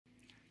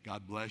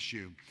God bless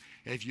you.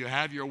 If you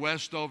have your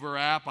Westover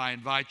app, I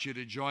invite you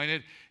to join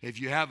it. If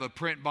you have a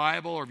print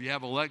Bible or if you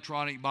have an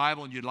electronic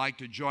Bible and you'd like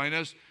to join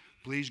us,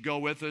 please go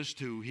with us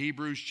to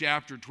Hebrews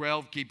chapter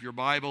 12. Keep your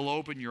Bible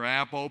open, your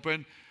app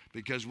open,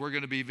 because we're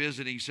going to be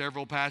visiting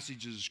several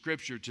passages of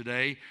Scripture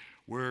today.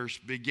 We're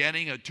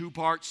beginning a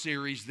two-part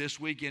series this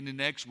weekend and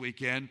next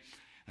weekend,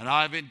 and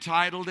I've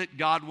entitled it,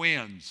 God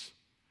Wins.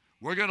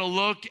 We're going to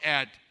look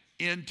at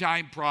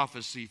end-time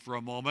prophecy for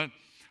a moment.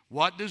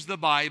 What does the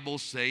Bible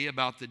say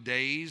about the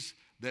days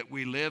that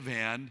we live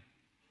in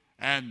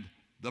and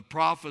the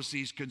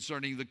prophecies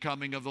concerning the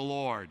coming of the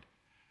Lord?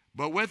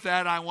 But with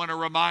that, I want to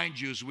remind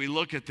you as we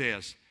look at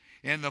this,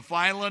 in the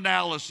final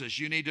analysis,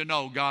 you need to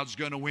know God's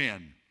going to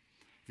win.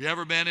 Have you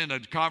ever been in a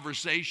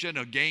conversation,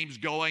 a game's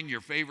going, your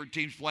favorite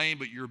team's playing,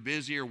 but you're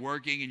busy or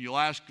working, and you'll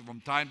ask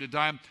from time to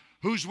time,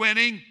 who's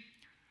winning?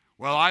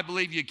 Well, I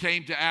believe you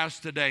came to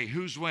ask today,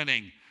 who's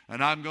winning?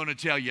 And I'm going to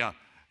tell you,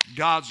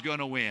 God's going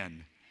to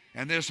win.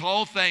 And this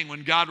whole thing,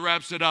 when God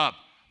wraps it up,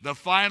 the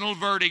final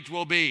verdict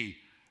will be,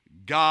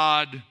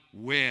 God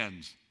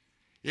wins.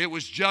 It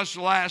was just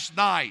last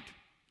night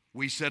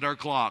we set our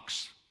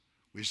clocks.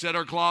 We set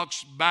our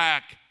clocks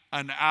back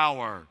an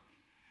hour.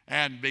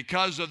 And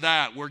because of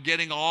that, we're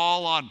getting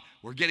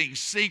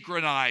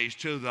synchronized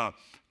to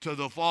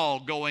the fall,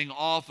 going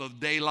off of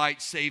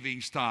daylight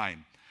savings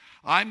time.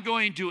 I'm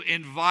going to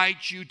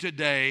invite you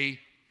today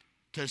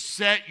to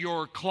set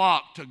your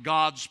clock to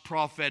God's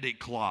prophetic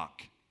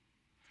clock.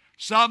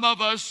 Some of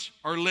us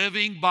are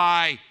living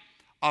by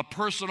a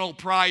personal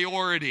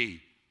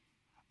priority,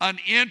 an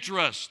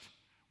interest.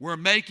 We're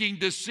making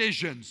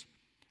decisions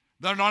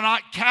that are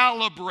not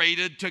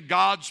calibrated to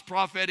God's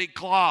prophetic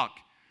clock.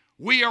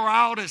 We are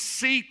out of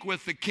sync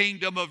with the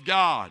kingdom of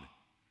God.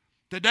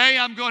 Today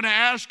I'm going to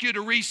ask you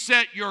to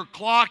reset your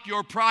clock,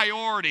 your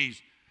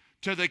priorities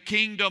to the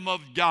kingdom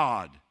of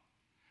God.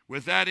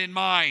 With that in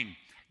mind,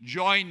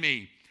 join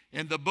me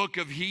in the book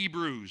of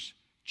Hebrews,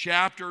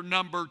 chapter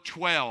number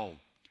 12,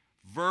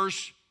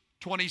 verse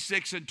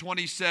 26 and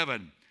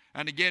 27.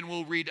 And again,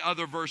 we'll read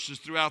other verses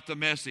throughout the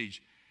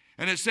message.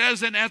 And it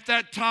says, and at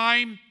that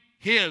time,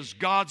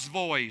 God's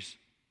voice,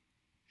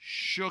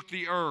 shook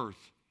the earth.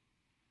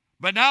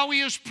 But now he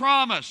has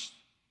promised,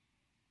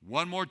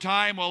 one more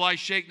time will I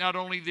shake not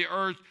only the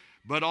earth,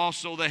 but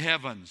also the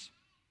heavens.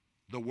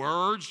 The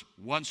words,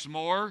 once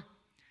more,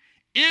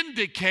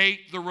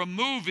 indicate the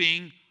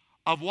removing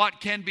of what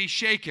can be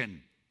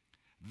shaken.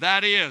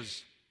 That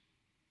is,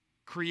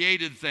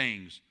 created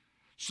things,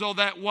 so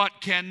that what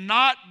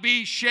cannot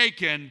be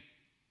shaken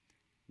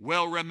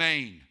will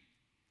remain.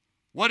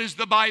 What is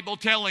the Bible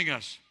telling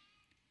us?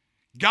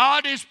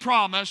 God has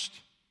promised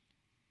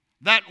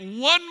that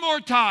one more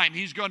time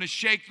he's going to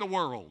shake the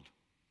world.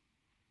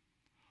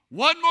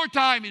 One more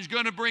time he's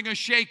going to bring a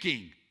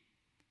shaking.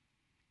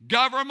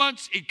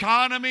 Governments,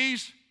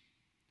 economies,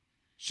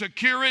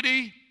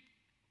 security,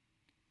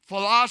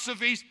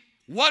 philosophies.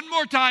 One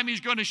more time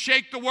he's going to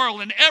shake the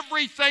world, and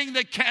everything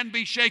that can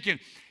be shaken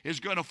is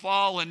going to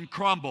fall and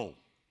crumble.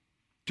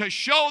 To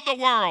show the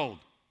world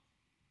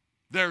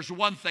there's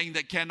one thing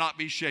that cannot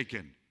be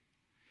shaken.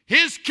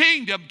 His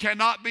kingdom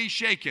cannot be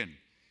shaken.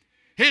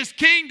 His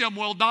kingdom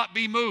will not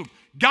be moved.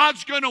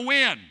 God's going to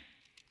win.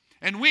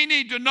 And we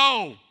need to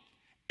know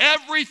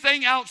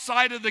everything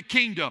outside of the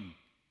kingdom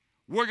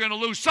we're going to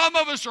lose. Some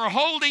of us are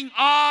holding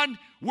on.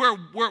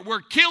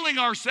 We're killing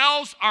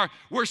ourselves.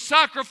 We're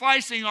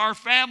sacrificing our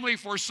family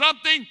for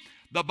something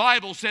the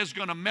Bible says is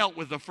going to melt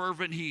with a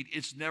fervent heat.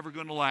 It's never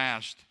going to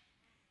last.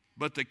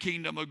 But the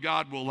kingdom of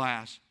God will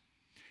last.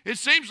 It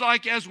seems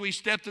like as we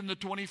stepped in the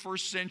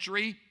 21st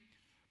century,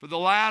 for the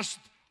last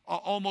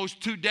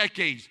almost 2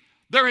 decades,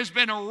 there has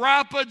been a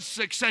rapid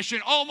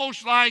succession,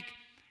 almost like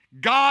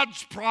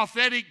God's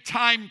prophetic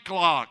time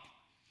clock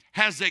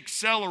has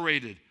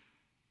accelerated.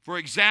 For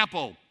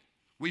example,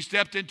 we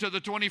stepped into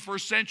the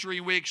 21st century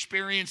and we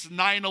experienced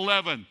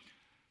 9/11.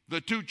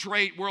 The two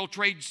World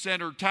Trade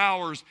Center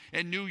towers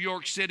in New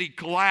York City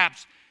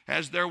collapsed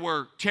as there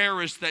were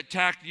terrorists that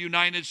attacked the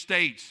United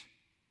States.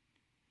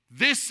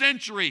 This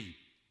century,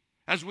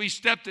 as we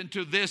stepped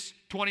into this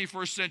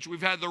 21st century,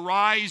 we've had the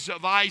rise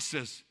of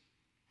ISIS.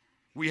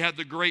 We had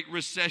the Great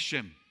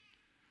Recession.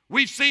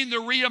 We've seen the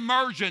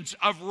reemergence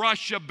of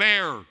Russia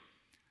Bear.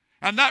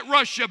 And that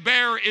Russia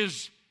Bear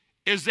is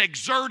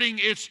exerting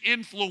its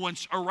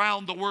influence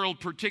around the world,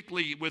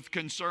 particularly with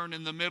concern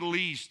in the Middle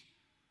East.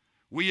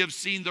 We have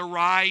seen the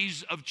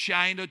rise of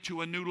China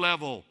to a new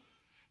level.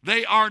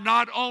 They are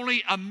not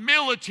only a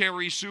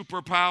military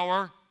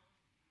superpower,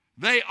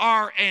 they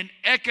are an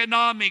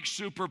economic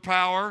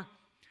superpower.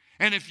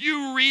 And if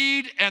you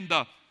read, and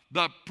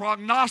the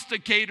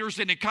prognosticators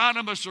and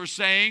economists are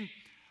saying,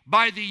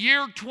 by the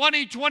year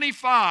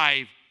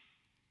 2025,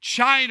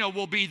 China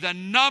will be the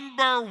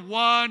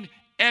 #1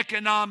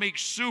 economic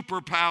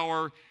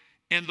superpower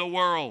in the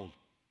world.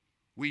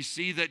 We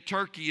see that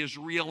Turkey is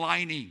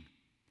realigning.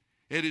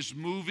 It is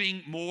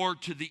moving more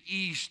to the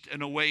east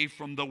and away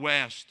from the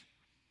west.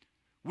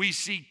 We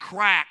see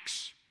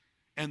cracks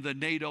in the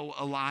NATO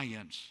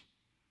alliance.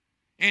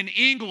 In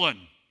England,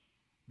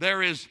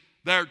 There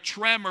are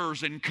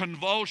tremors and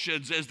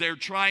convulsions as they're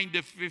trying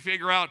to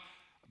figure out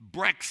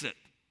Brexit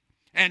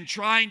and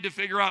trying to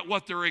figure out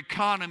what their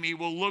economy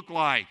will look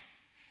like.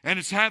 And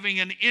it's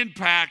having an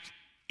impact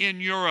in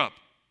Europe.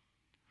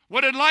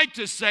 What I'd like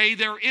to say,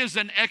 there is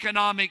an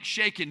economic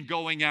shaking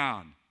going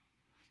on.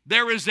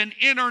 There is an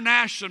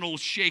international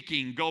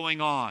shaking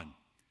going on.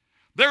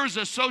 There is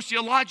a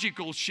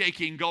sociological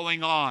shaking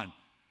going on.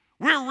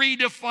 We're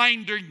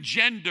redefining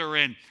gender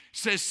and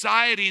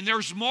society, and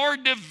there's more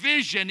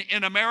division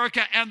in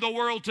America and the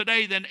world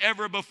today than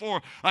ever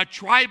before. A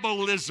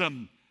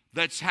tribalism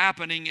that's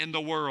happening in the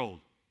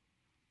world.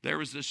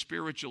 There is a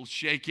spiritual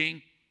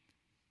shaking.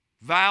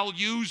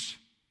 Values,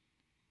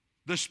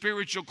 the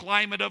spiritual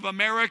climate of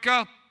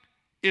America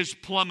is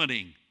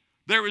plummeting.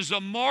 There is a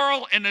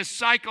moral and a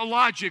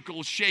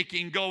psychological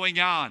shaking going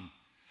on.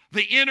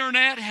 The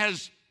internet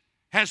has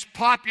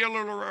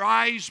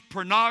popularized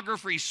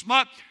pornography,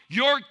 smut.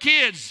 Your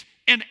kids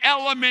in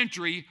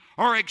elementary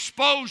are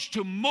exposed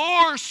to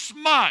more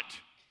smut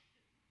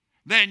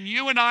than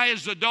you and I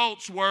as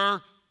adults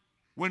were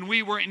when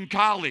we were in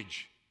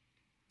college.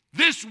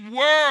 This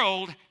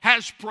world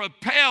has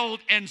propelled,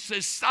 and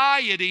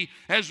society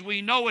as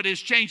we know it has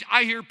changed.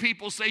 I hear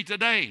people say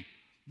today,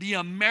 the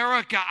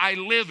America I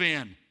live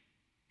in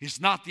is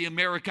not the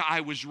America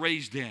I was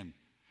raised in.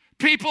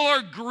 People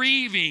are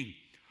grieving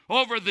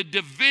over the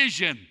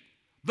division,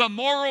 the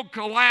moral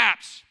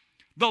collapse,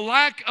 the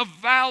lack of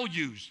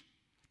values,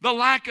 the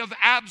lack of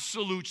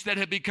absolutes that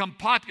have become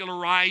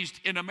popularized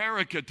in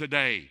America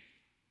today.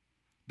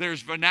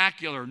 There's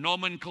vernacular,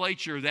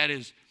 nomenclature that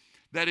is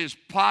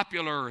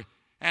popular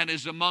and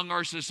is among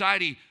our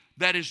society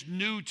that is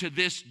new to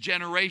this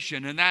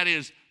generation, and that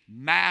is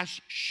mass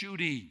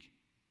shooting,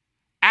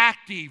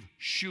 active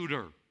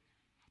shooter.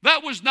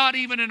 That was not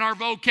even in our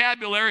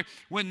vocabulary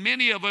when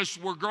many of us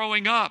were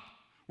growing up.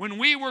 When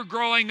we were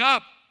growing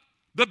up,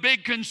 the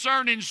big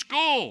concern in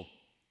school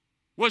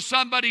was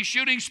somebody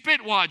shooting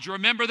spitwads.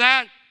 Remember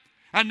that?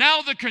 And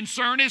now the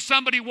concern is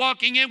somebody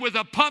walking in with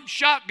a pump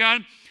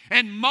shotgun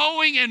and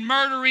mowing and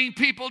murdering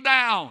people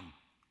down.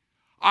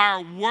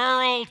 Our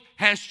world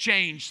has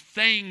changed.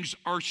 Things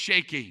are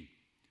shaking.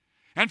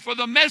 And for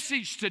the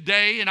message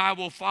today, and I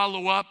will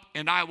follow up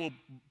and I will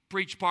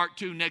preach part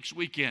 2 next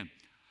weekend,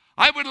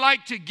 I would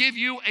like to give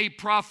you a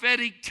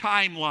prophetic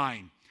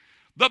timeline.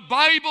 The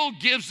Bible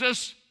gives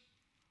us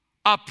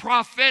a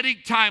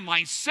prophetic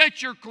timeline.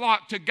 Set your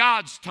clock to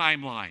God's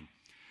timeline.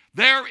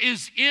 There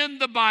is in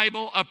the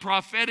Bible a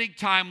prophetic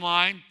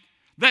timeline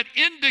that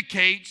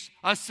indicates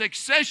a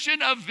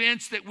succession of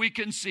events that we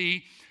can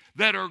see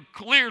that are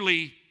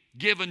clearly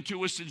given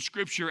to us in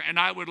Scripture, and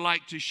I would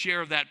like to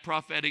share that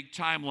prophetic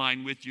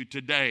timeline with you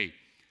today.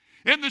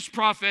 In this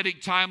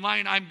prophetic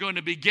timeline, I'm going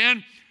to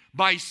begin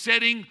by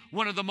setting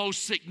one of the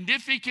most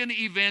significant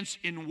events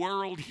in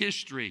world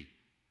history.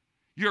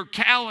 Your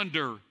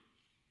calendar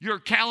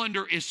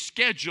is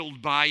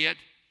scheduled by it,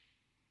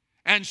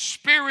 and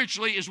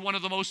spiritually is one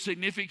of the most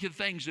significant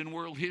things in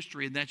world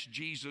history, and that's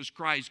Jesus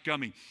Christ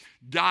coming,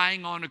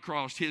 dying on a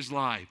cross, his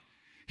life.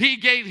 He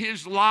gave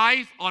his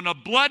life on a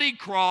bloody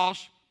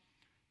cross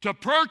to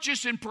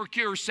purchase and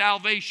procure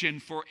salvation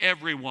for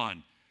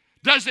everyone.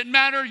 Doesn't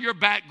matter your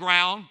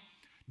background,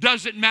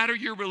 doesn't matter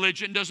your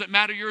religion, doesn't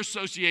matter your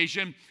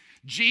association.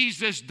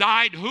 Jesus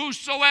died,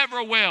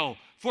 whosoever will,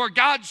 for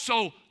God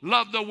so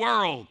loved the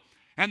world.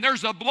 And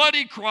there's a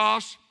bloody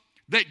cross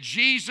that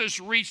Jesus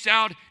reached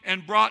out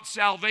and brought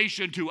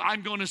salvation to.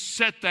 I'm going to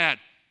set that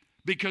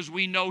because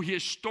we know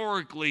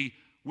historically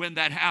when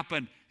that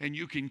happened, and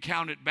you can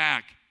count it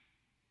back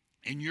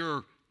in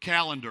your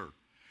calendar.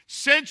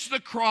 Since the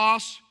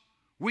cross,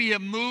 we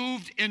have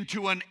moved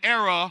into an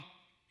era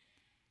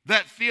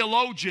that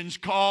theologians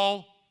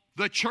call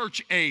the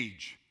church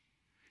age.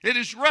 It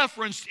is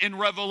referenced in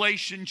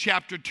Revelation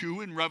chapter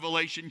 2 and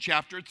Revelation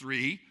chapter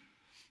 3.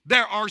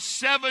 There are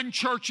 7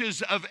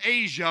 churches of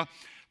Asia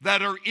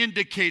that are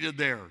indicated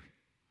there.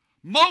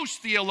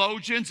 Most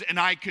theologians, and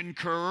I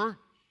concur,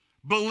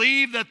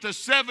 believe that the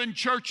 7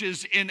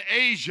 churches in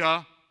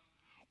Asia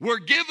were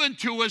given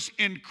to us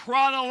in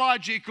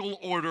chronological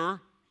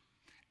order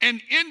and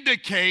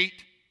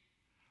indicate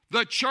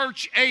the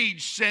church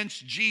age since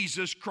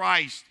Jesus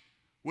Christ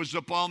was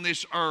upon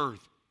this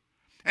earth.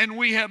 And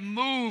we have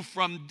moved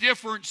from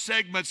different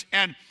segments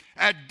and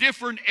at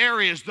different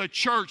areas. The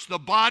church, the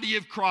body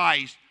of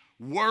Christ,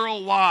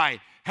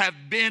 worldwide, have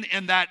been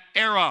in that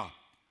era.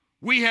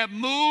 We have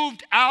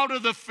moved out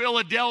of the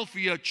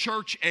Philadelphia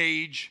church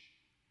age,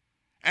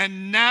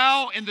 and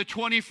now in the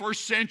 21st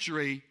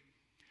century,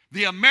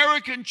 the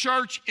American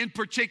church in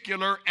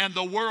particular and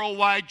the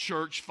worldwide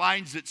church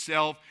finds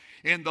itself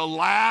in the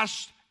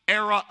last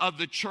era of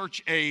the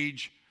church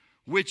age,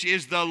 which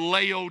is the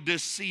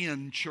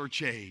Laodicean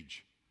church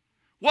age.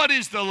 What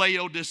is the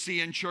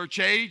Laodicean church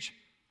age?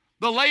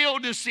 The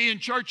Laodicean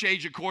church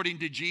age, according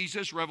to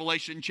Jesus,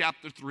 Revelation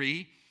chapter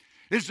 3,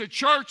 is a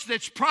church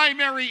that's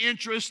primary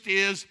interest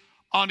is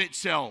on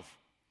itself.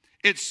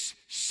 It's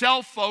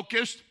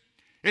self-focused.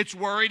 It's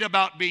worried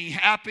about being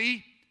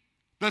happy.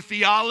 The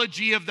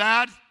theology of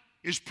that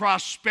is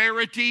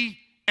prosperity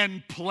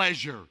and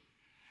pleasure.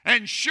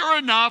 And sure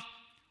enough,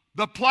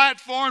 the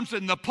platforms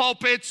and the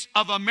pulpits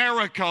of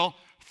America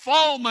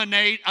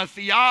fulminate a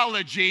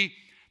theology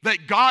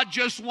that God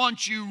just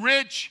wants you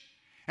rich.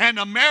 And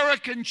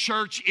American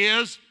church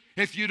is,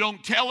 if you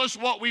don't tell us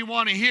what we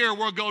want to hear,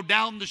 we'll go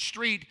down the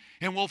street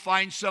and we'll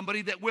find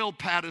somebody that will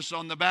pat us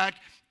on the back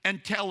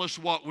and tell us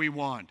what we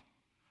want.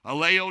 A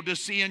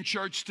Laodicean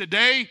church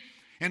today,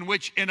 in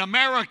which in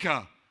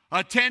America,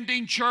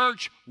 attending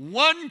church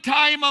one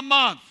time a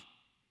month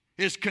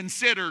is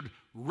considered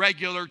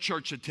regular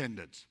church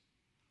attendance.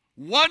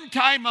 One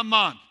time a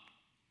month.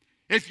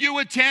 If you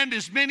attend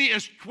as many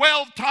as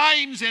 12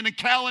 times in a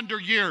calendar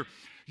year,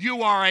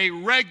 you are a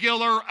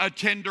regular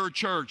attender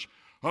church,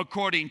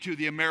 according to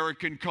the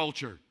American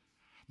culture.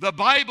 The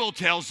Bible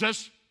tells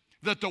us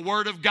that the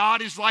Word of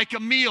God is like a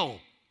meal,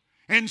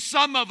 and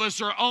some of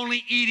us are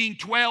only eating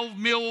 12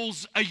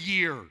 meals a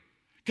year.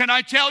 Can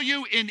I tell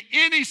you, in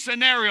any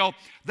scenario,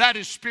 that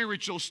is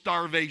spiritual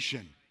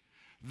starvation.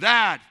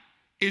 That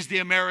is the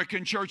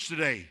American church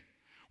today.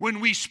 When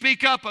we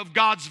speak up of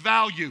God's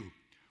value,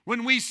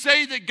 when we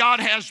say that God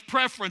has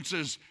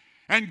preferences,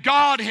 and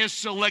God has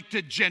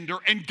selected gender,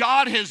 and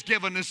God has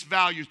given us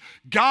values.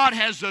 God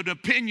has an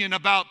opinion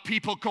about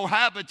people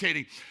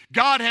cohabitating.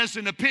 God has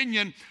an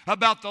opinion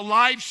about the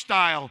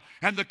lifestyle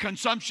and the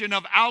consumption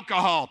of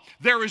alcohol.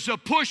 There is a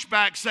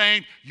pushback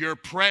saying, you're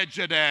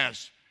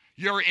prejudiced,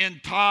 you're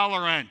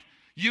intolerant,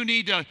 you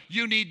need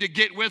to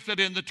get with it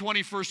in the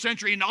 21st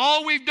century. And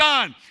all we've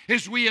done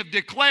is we have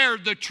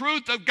declared the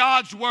truth of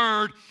God's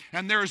word,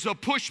 and there's a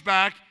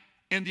pushback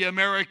in the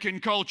American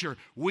culture.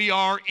 We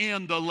are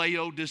in the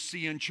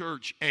Laodicean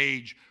church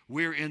age.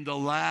 We're in the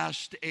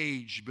last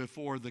age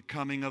before the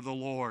coming of the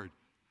Lord.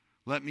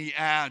 Let me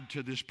add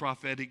to this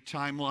prophetic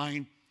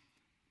timeline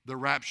the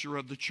rapture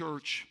of the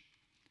church.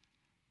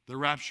 The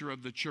rapture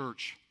of the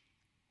church.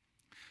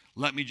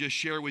 Let me just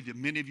share with you,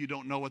 many of you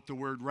don't know what the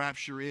word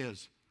rapture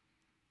is.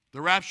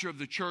 The rapture of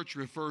the church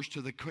refers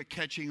to the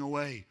catching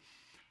away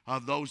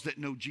of those that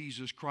know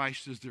Jesus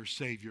Christ as their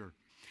Savior.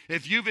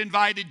 If you've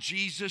invited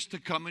Jesus to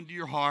come into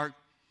your heart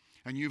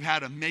and you've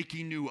had a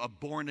making new, a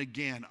born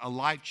again, a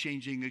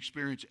life-changing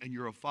experience, and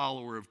you're a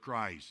follower of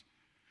Christ,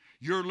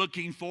 you're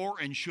looking for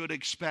and should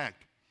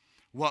expect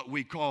what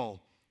we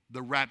call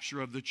the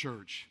rapture of the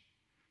church.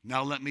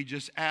 Now let me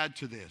just add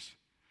to this.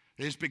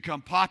 It's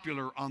become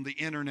popular on the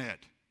internet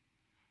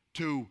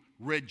to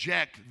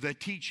reject the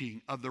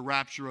teaching of the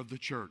rapture of the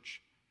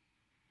church.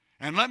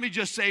 And let me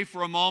just say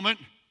for a moment,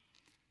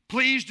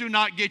 please do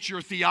not get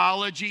your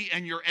theology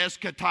and your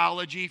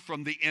eschatology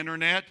from the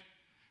internet.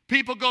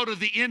 People go to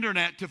the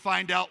internet to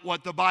find out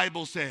what the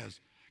Bible says.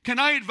 Can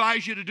I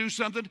advise you to do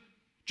something?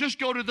 Just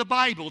go to the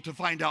Bible to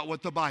find out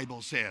what the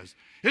Bible says.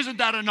 Isn't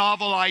that a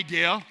novel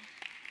idea?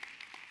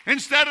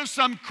 Instead of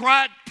some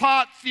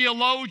crackpot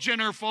theologian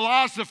or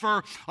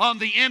philosopher on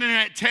the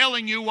internet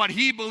telling you what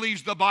he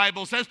believes the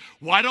Bible says,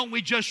 why don't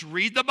we just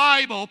read the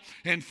Bible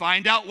and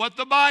find out what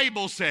the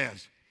Bible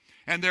says?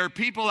 And there are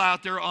people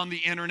out there on the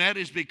internet,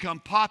 it's become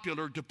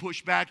popular to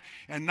push back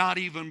and not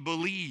even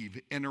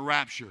believe in a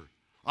rapture.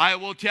 I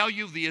will tell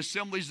you, the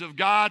Assemblies of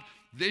God,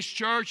 this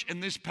church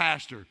and this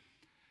pastor,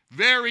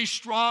 very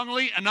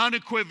strongly and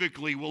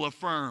unequivocally will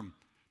affirm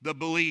the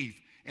belief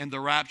in the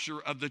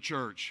rapture of the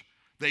church.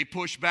 They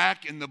push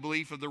back in the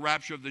belief of the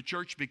rapture of the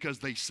church because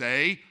they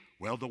say,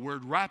 well, the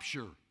word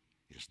rapture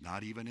is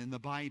not even in the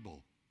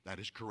Bible. That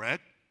is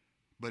correct,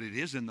 but it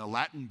is in the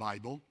Latin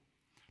Bible.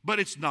 But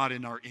it's not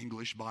in our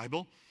English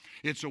Bible.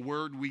 It's a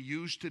word we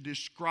use to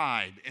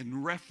describe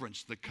and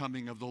reference the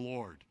coming of the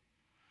Lord.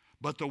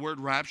 But the word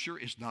rapture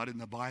is not in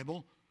the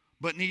Bible,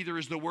 but neither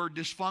is the word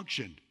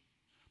dysfunction.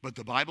 But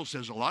the Bible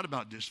says a lot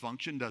about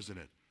dysfunction, doesn't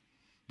it?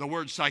 The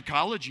word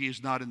psychology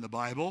is not in the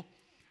Bible,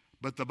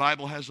 but the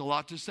Bible has a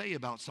lot to say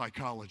about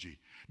psychology.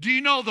 Do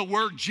you know the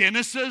word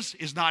Genesis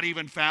is not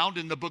even found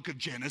in the book of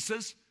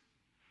Genesis?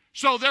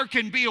 So there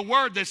can be a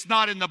word that's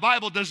not in the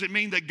Bible, doesn't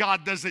mean that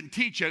God doesn't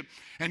teach it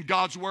and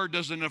God's word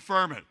doesn't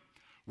affirm it.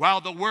 While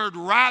the word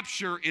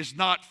rapture is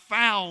not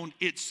found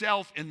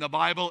itself in the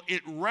Bible,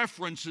 it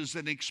references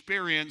an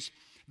experience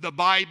the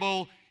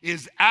Bible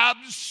is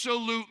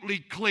absolutely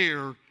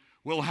clear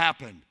will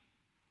happen.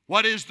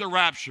 What is the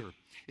rapture?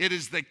 It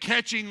is the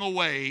catching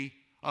away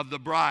of the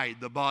bride,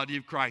 the body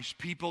of Christ.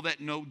 People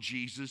that know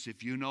Jesus,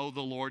 if you know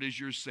the Lord as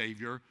your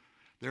Savior,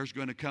 there's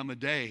going to come a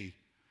day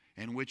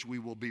in which we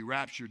will be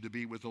raptured to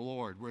be with the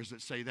Lord. Where does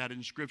it say that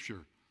in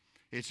Scripture?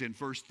 It's in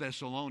 1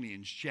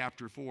 Thessalonians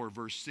chapter 4,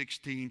 verse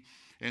 16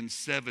 and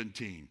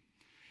 17.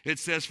 It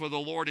says, for the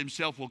Lord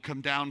himself will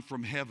come down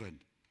from heaven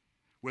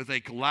with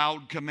a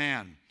loud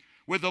command,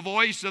 with the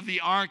voice of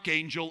the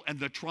archangel and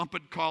the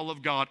trumpet call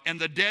of God, and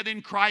the dead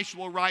in Christ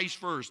will rise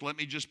first. Let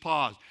me just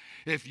pause.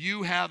 If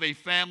you have a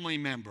family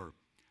member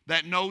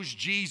that knows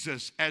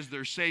Jesus as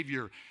their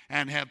Savior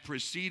and have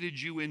preceded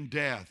you in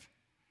death,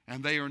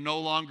 and they are no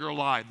longer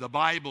alive, the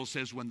Bible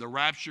says when the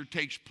rapture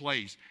takes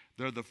place,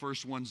 they're the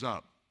first ones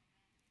up.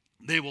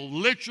 They will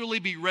literally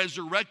be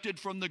resurrected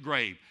from the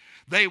grave.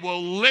 They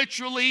will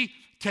literally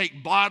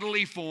take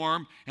bodily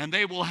form, and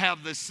they will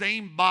have the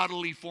same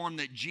bodily form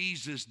that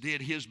Jesus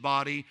did his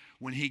body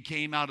when he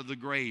came out of the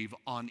grave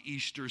on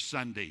Easter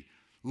Sunday.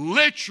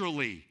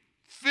 Literally,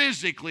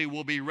 physically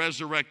will be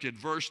resurrected.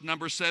 Verse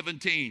number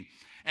 17.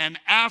 And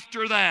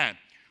after that,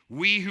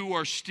 we who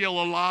are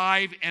still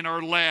alive and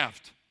are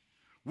left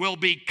will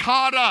be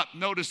caught up.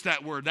 Notice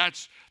that word.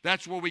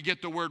 That's where we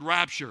get the word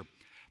rapture.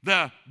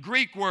 The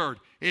Greek word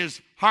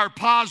is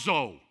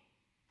harpazo.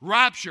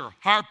 Rapture,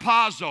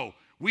 harpazo.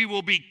 We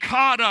will be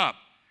caught up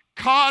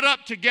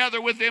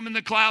together with him in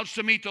the clouds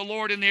to meet the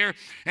Lord in the air,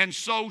 and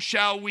so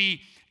shall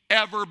we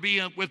ever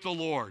be with the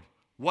Lord.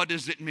 What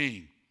does it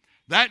mean?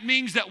 That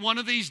means that one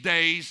of these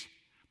days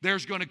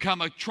there's going to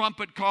come a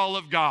trumpet call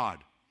of God.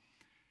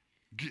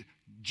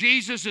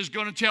 Jesus is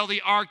going to tell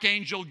the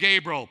archangel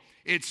Gabriel,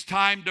 it's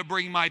time to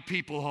bring my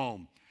people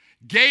home.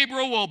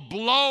 Gabriel will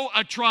blow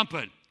a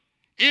trumpet.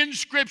 In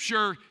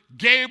Scripture,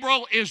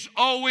 Gabriel is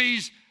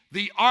always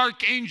the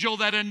archangel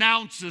that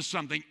announces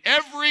something.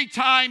 Every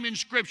time in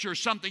Scripture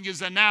something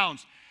is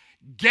announced,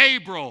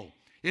 Gabriel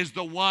is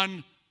the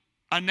one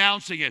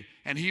announcing it,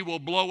 and he will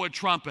blow a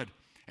trumpet,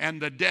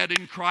 and the dead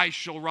in Christ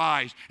shall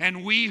rise,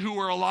 and we who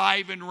are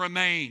alive and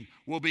remain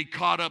will be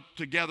caught up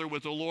together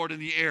with the Lord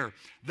in the air.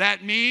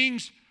 That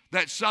means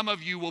that some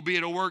of you will be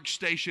at a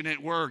workstation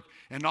at work,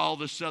 and all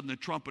of a sudden the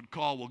trumpet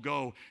call will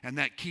go, and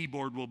that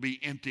keyboard will be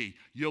empty.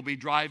 You'll be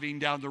driving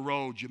down the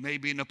road. You may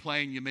be in a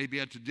plane. You may be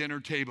at the dinner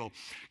table.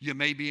 You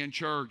may be in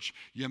church.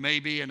 You may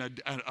be in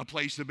a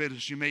place of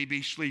business. You may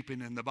be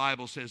sleeping. And the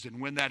Bible says, and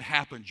when that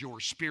happens,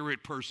 your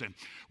spirit person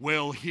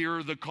will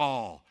hear the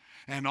call.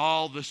 And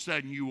all of a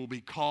sudden you will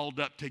be called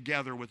up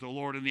together with the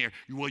Lord in the air.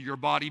 Will your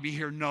body be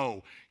here?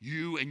 No.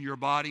 You and your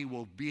body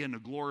will be in a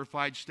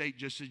glorified state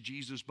just as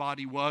Jesus'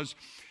 body was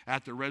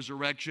at the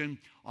resurrection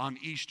on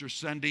Easter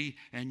Sunday,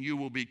 and you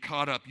will be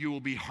caught up. You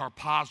will be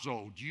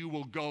harpazoed. You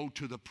will go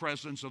to the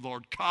presence of the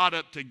Lord, caught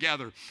up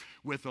together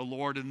with the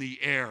Lord in the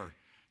air.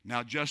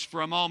 Now, just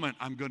for a moment,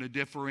 I'm going to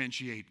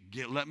differentiate.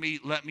 Let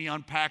me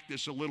unpack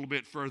this a little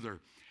bit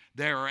further.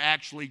 There are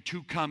actually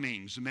two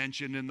comings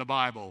mentioned in the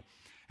Bible,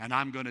 and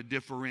I'm going to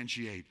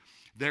differentiate.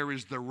 There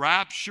is the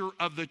rapture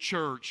of the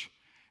church,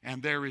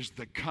 and there is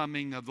the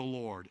coming of the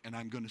Lord. And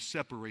I'm going to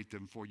separate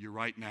them for you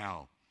right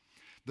now.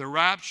 The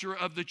rapture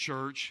of the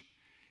church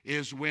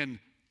is when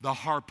the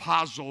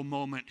harpazo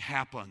moment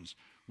happens,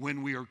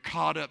 when we are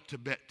caught up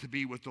to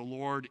be with the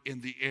Lord in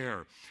the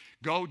air.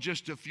 Go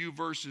just a few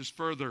verses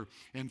further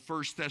in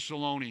 1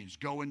 Thessalonians.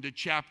 Go into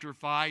chapter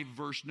 5,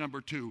 verse number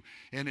 2.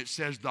 And it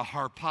says the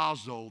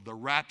harpazo, the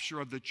rapture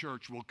of the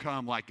church, will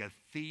come like a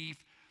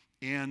thief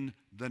in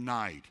the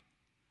night.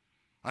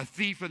 A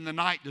thief in the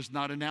night does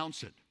not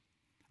announce it.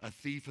 A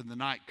thief in the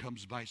night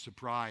comes by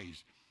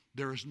surprise.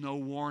 There is no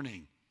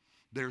warning.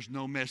 There's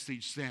no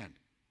message sent.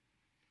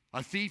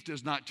 A thief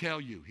does not tell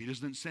you. He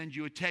doesn't send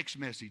you a text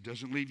message.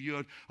 Doesn't leave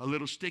you a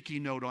little sticky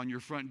note on your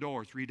front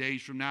door. 3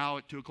 days from now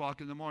at 2 o'clock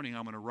in the morning,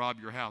 I'm going to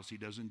rob your house. He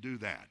doesn't do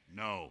that.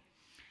 No.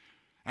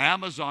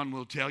 Amazon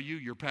will tell you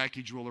your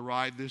package will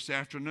arrive this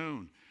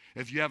afternoon.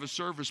 If you have a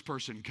service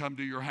person come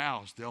to your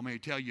house, they may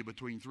tell you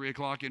between 3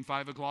 o'clock and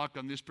 5 o'clock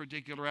on this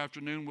particular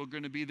afternoon, we're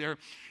going to be there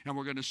and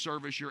we're going to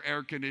service your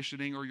air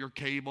conditioning or your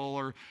cable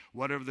or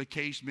whatever the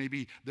case may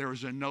be. There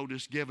is a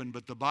notice given.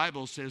 But the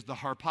Bible says the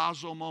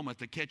harpazo moment,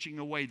 the catching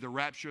away, the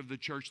rapture of the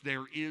church,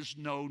 there is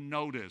no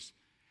notice.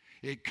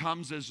 It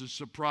comes as a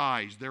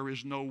surprise. There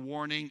is no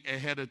warning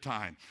ahead of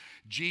time.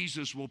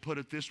 Jesus will put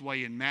it this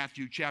way in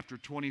Matthew chapter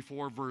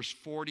 24, verse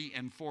 40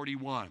 and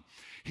 41.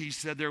 He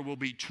said there will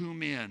be two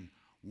men.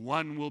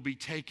 One will be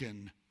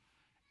taken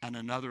and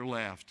another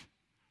left.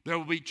 There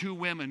will be two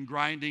women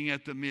grinding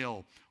at the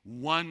mill.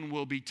 One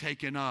will be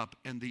taken up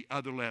and the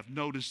other left.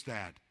 Notice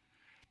that.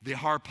 The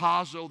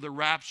harpazo, the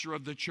rapture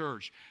of the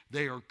church,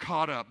 they are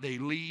caught up. They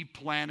leave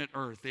planet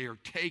Earth. They are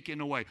taken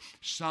away.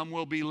 Some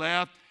will be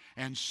left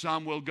and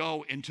some will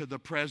go into the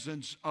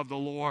presence of the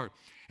Lord.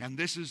 And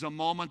this is a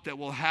moment that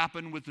will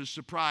happen with a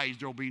surprise.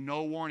 There will be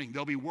no warning.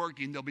 They'll be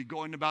working. They'll be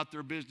going about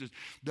their business.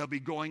 They'll be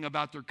going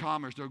about their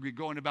commerce. They'll be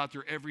going about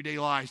their everyday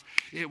lives.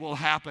 It will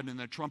happen, and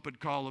the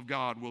trumpet call of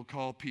God will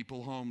call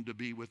people home to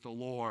be with the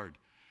Lord.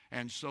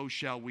 And so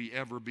shall we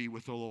ever be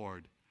with the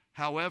Lord.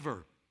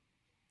 However,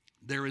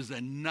 there is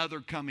another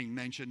coming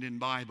mentioned in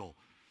Bible.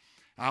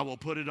 I will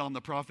put it on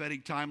the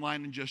prophetic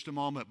timeline in just a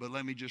moment, but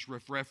let me just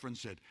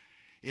reference it.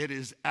 It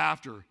is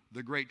after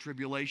the Great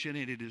Tribulation,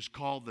 and it is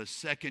called the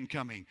second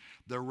coming.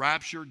 The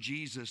rapture,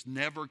 Jesus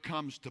never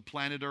comes to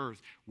planet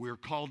Earth. We're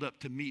called up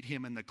to meet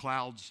him in the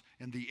clouds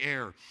and the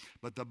air.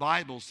 But the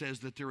Bible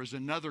says that there is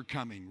another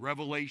coming.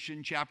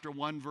 Revelation chapter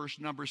 1, verse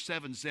number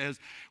 7 says,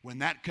 when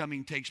that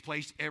coming takes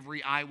place,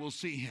 every eye will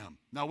see him.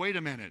 Now, wait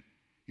a minute.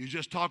 You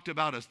just talked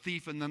about a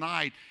thief in the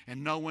night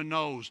and no one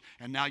knows.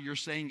 And now you're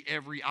saying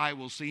every eye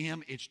will see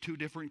him. It's two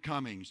different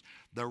comings.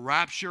 The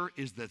rapture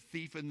is the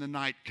thief in the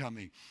night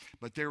coming.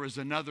 But there is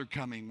another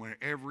coming where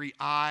every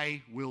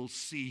eye will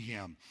see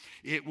him.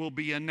 It will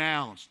be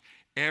announced.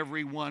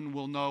 Everyone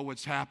will know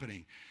what's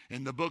happening.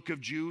 In the book of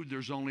Jude,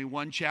 there's only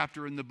one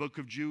chapter in the book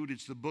of Jude.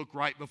 It's the book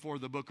right before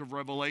the book of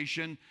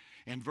Revelation.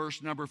 In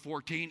verse number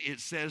 14, it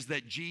says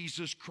that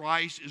Jesus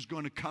Christ is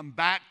going to come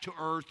back to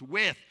earth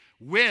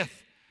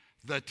with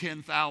the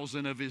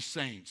 10,000 of his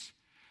saints.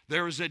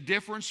 There is a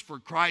difference for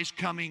Christ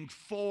coming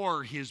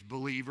for his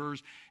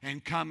believers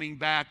and coming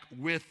back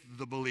with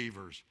the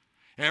believers.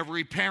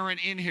 Every parent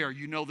in here,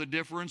 you know the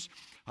difference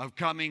of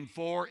coming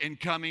for and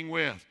coming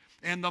with.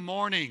 In the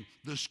morning,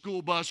 the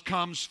school bus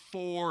comes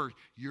for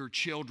your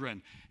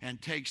children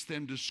and takes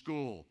them to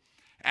school.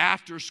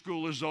 After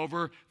school is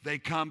over, they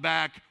come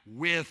back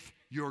with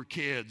your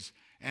kids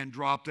and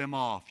drop them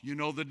off. You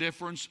know the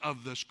difference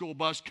of the school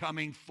bus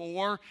coming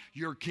for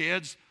your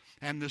kids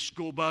and the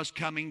school bus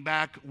coming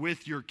back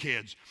with your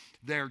kids.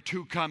 There are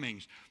two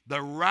comings.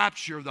 The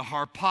rapture, the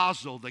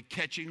harpazo, the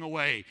catching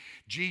away.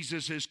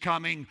 Jesus is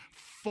coming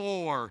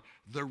for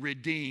the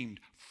redeemed,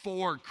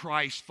 for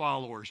Christ's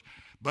followers.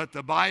 But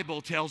the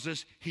Bible tells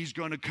us he's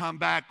going to come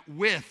back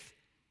with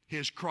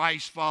his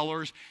Christ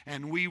followers,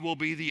 and we will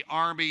be the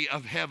army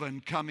of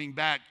heaven coming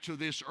back to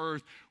this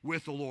earth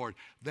with the Lord.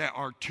 There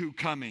are two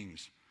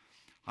comings.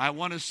 I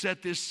want to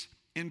set this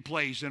in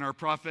place in our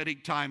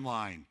prophetic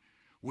timeline.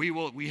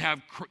 We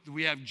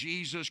have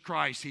Jesus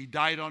Christ. He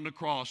died on the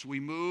cross. We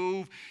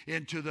move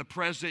into the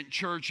present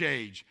church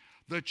age.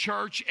 The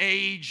church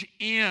age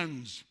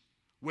ends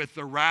with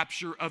the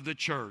rapture of the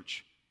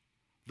church.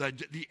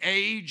 The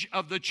age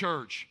of the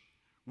church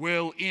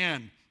will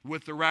end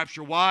with the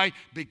rapture. Why?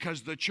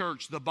 Because the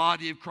church, the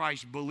body of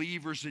Christ,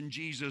 believers in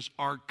Jesus,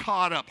 are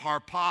caught up,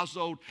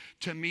 harpazoed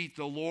to meet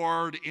the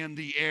Lord in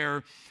the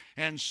air,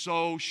 and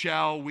so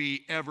shall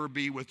we ever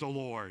be with the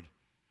Lord.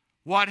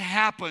 What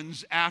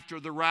happens after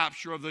the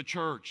rapture of the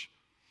church?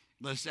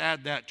 Let's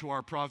add that to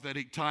our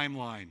prophetic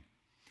timeline.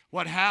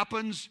 What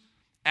happens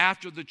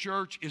after the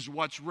church is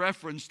what's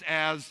referenced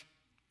as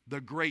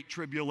the Great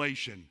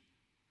Tribulation.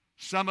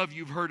 Some of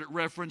you have heard it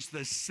referenced the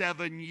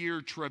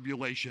 7-year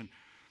tribulation.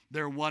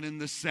 They're one and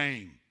the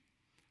same.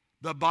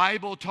 The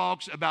Bible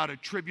talks about a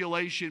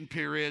tribulation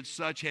period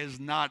such as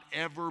not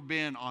ever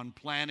been on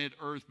planet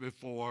Earth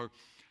before,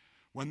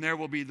 when there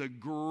will be the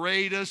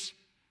greatest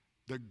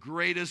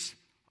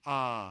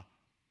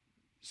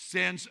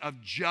sense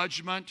of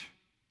judgment,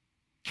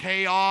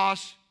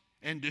 chaos,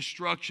 and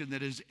destruction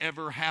that has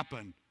ever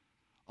happened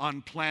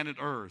on planet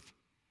Earth.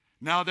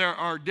 Now, there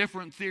are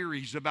different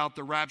theories about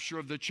the rapture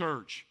of the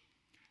church.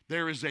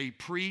 There is a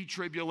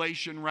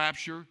pre-tribulation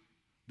rapture.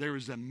 There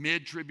is a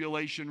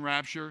mid-tribulation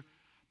rapture.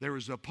 There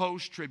is a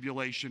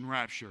post-tribulation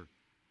rapture.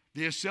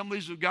 The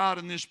Assemblies of God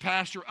and this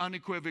pastor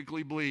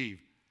unequivocally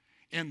believe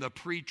in the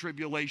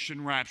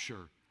pre-tribulation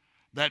rapture.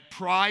 That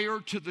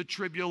prior to the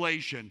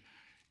tribulation,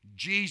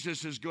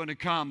 Jesus is going to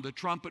come, the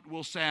trumpet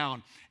will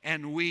sound,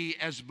 and we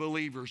as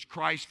believers,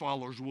 Christ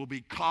followers, will be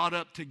caught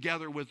up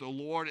together with the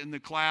Lord in the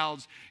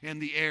clouds in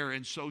the air,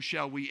 and so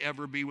shall we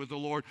ever be with the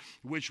Lord,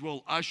 which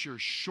will usher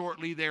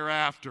shortly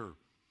thereafter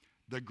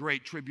the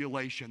great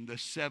tribulation, the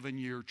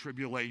 7-year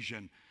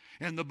tribulation.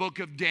 In the book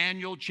of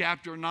Daniel,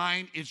 chapter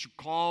 9, it's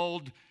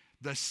called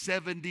the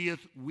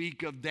 70th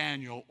week of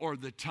Daniel, or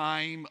the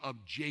time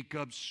of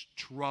Jacob's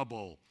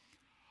trouble,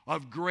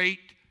 of great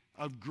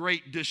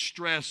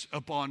distress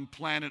upon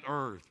planet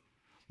Earth.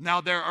 Now,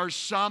 there are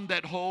some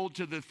that hold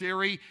to the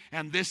theory,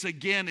 and this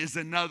again is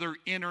another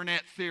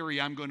internet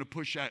theory I'm going to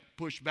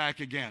push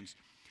back against.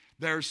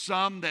 There are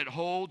some that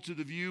hold to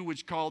the view which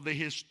is called the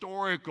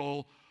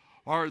historical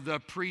or the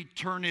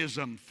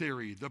preternism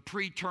theory. The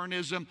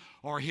preternism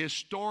or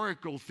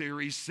historical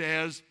theory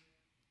says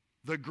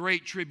the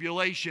Great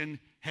Tribulation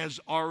has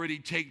already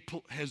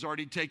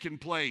taken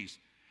place.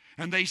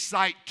 And they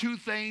cite two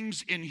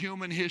things in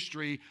human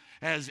history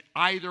as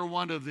either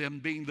one of them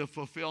being the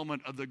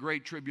fulfillment of the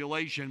Great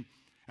Tribulation,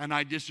 and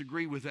I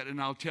disagree with it,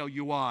 and I'll tell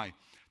you why.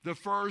 The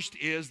first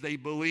is they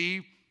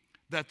believe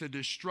that the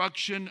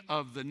destruction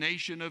of the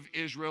nation of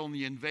Israel and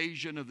the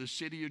invasion of the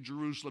city of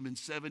Jerusalem in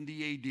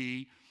 70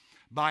 A.D.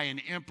 by an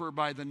emperor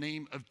by the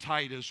name of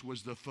Titus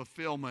was the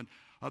fulfillment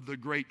of the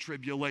Great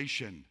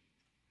Tribulation.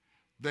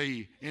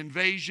 The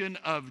invasion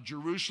of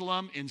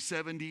Jerusalem in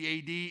 70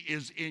 A.D.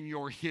 is in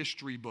your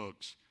history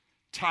books.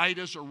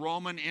 Titus, a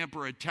Roman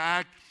emperor,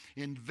 attacked,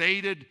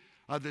 invaded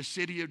the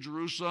city of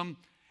Jerusalem,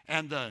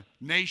 and the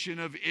nation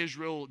of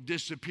Israel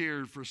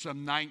disappeared for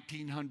some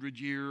 1900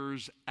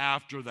 years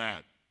after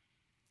that.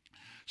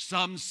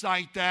 Some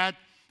cite that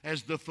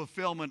as the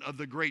fulfillment of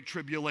the Great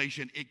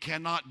Tribulation. It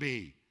cannot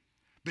be,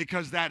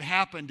 because that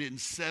happened in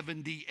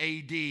 70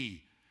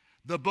 A.D.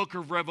 The book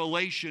of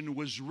Revelation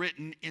was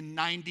written in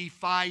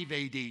 95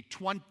 A.D.,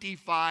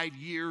 25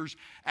 years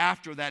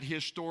after that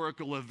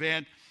historical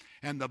event.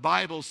 And the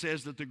Bible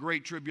says that the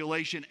Great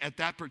Tribulation at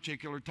that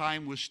particular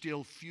time was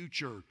still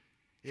future.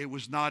 It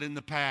was not in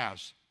the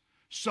past.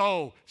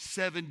 So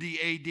 70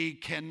 A.D.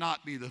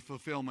 cannot be the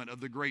fulfillment of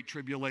the Great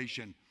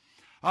Tribulation.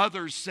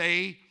 Others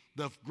say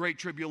the Great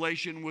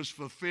Tribulation was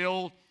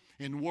fulfilled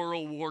in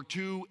World War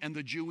II and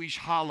the Jewish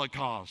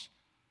Holocaust.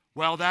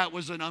 Well, that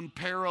was an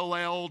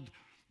unparalleled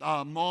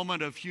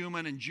moment of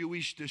human and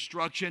Jewish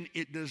destruction,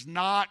 it does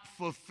not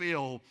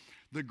fulfill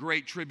the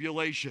Great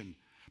Tribulation.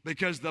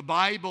 Because the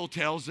Bible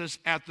tells us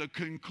at the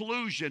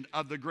conclusion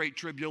of the Great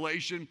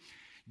Tribulation,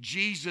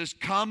 Jesus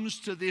comes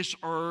to this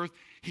earth,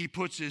 he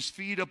puts his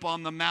feet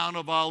upon the Mount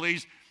of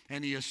Olives,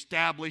 and he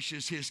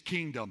establishes his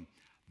kingdom.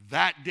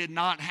 That did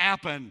not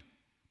happen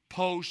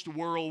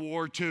post-World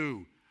War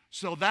II.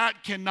 So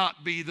that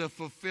cannot be the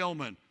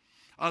fulfillment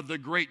of the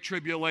Great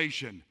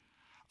Tribulation.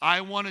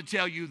 I want to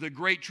tell you the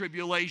Great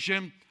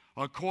Tribulation,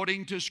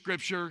 according to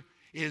Scripture,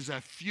 is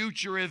a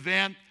future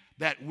event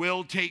that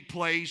will take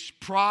place.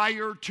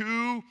 Prior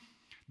to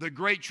the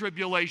Great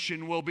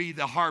Tribulation will be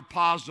the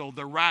harpazo,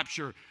 the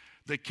rapture,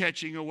 the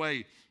catching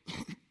away,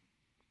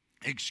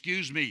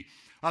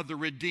 of the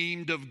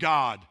redeemed of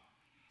God.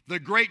 The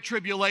Great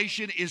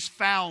Tribulation is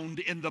found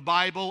in the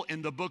Bible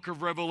in the book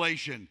of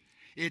Revelation.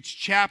 It's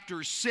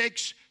chapter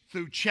 6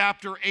 through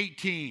chapter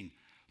 18.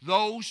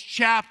 Those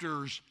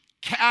chapters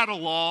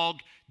catalog,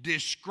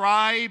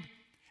 describe,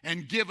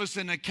 and give us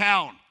an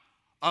account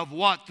of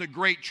what the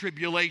Great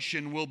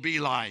Tribulation will be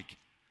like.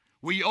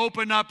 We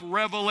open up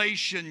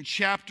Revelation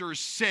chapter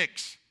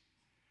 6,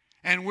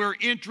 and we're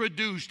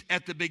introduced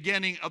at the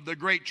beginning of the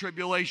Great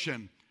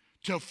Tribulation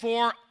to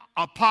 4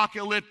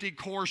 apocalyptic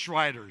horse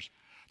riders.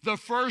 The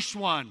first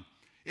one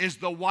is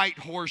the white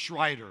horse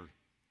rider.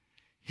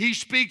 He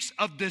speaks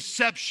of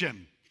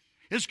deception.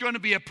 It's going to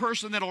be a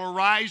person that will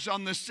arise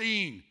on the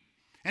scene,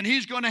 and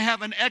he's going to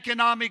have an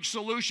economic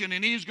solution,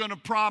 and he's going to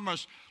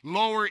promise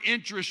lower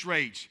interest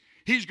rates.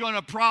 He's going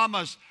to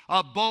promise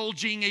a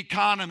bulging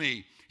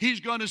economy.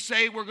 He's going to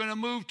say we're going to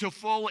move to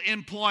full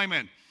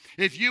employment.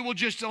 If you will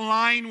just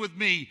align with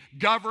me,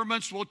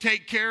 governments will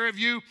take care of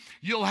you.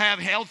 You'll have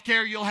health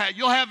care. You'll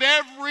have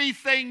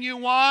everything you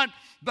want.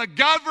 The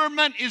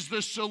government is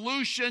the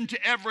solution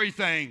to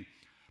everything.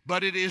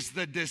 But it is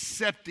the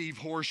deceptive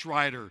horse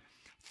rider.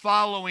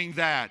 Following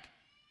that,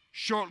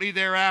 shortly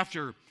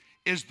thereafter,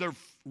 is the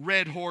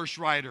red horse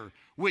rider,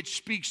 which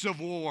speaks of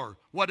war.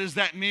 What does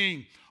that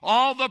mean?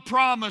 All the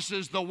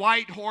promises the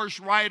white horse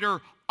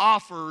rider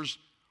offers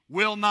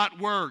will not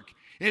work.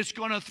 It's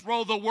going to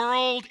throw the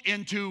world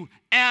into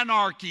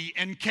anarchy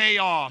and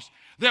chaos.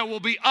 There will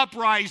be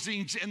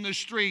uprisings in the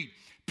street.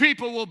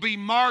 People will be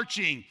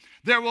marching.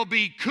 There will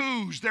be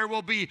coups. There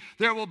will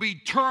be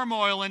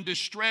turmoil and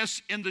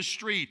distress in the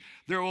street.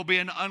 There will be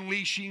an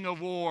unleashing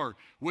of war,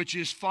 which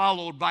is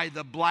followed by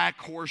the black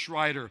horse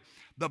rider.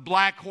 The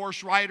black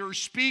horse rider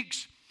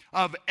speaks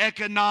of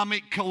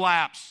economic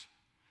collapse.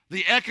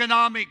 The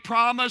economic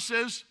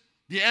promises,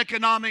 the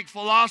economic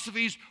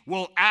philosophies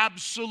will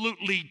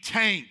absolutely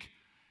tank,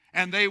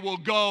 and they will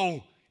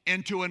go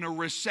into a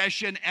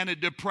recession and a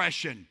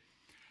depression.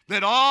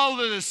 That all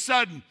of a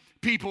sudden,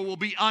 people will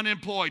be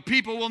unemployed.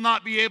 People will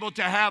not be able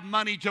to have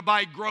money to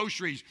buy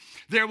groceries.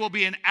 There will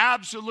be an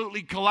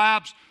absolutely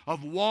collapse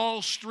of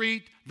Wall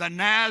Street, the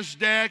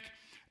NASDAQ,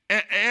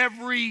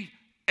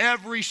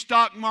 every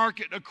stock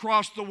market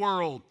across the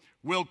world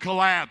will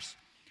collapse,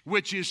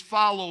 which is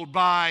followed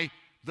by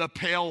the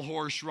pale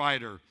horse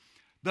rider.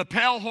 The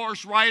pale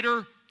horse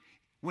rider,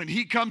 when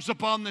he comes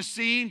upon the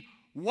scene,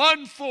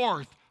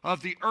 1/4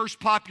 of the earth's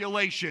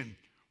population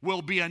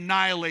will be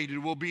annihilated,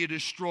 will be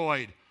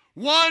destroyed.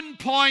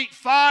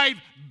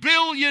 1.5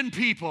 billion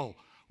people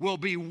will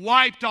be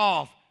wiped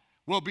off,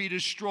 will be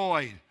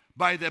destroyed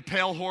by the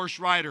pale horse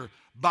rider,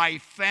 by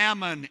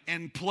famine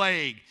and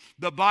plague.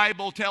 The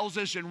Bible tells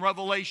us in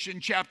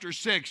Revelation chapter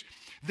 6,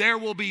 there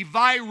will be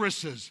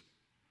viruses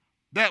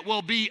that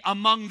will be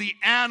among the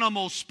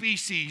animal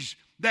species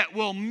that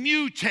will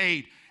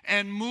mutate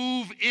and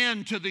move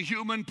into the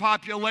human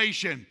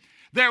population.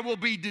 There will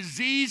be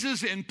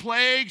diseases and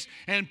plagues,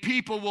 and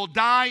people will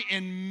die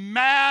in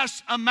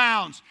mass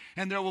amounts,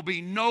 and there will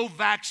be no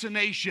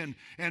vaccination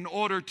in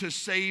order to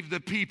save the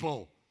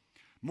people.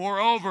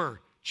 Moreover,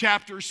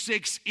 chapter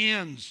 6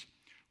 ends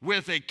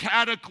with a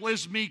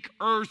cataclysmic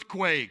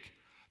earthquake.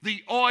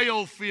 The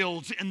oil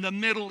fields in the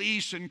Middle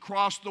East and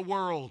across the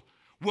world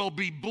will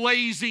be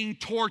blazing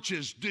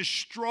torches,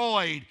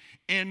 destroyed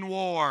in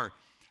war.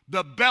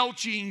 The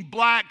belching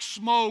black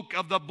smoke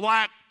of the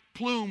black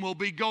plume will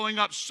be going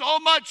up, so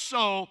much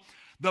so,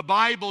 the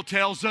Bible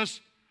tells us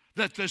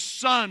that the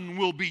sun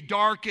will be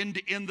darkened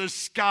in the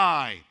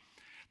sky.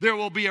 There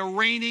will be a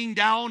raining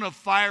down of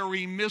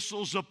fiery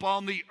missiles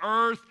upon the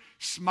earth,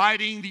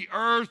 smiting the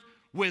earth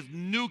with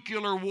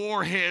nuclear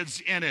warheads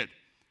in it.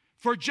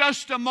 For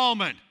just a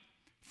moment,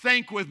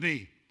 think with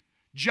me.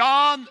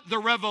 John the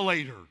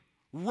Revelator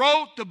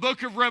wrote the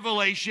book of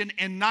Revelation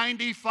in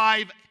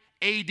 95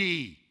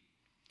 AD.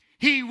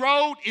 He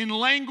wrote in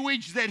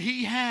language that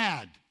he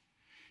had.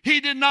 He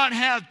did not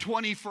have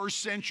 21st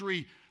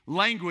century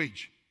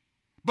language,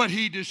 but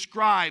he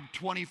described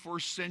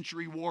 21st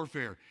century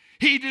warfare.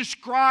 He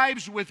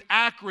describes with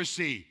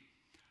accuracy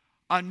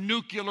a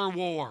nuclear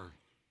war.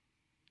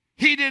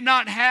 He did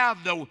not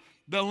have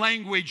the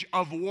language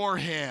of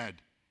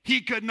warhead.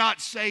 He could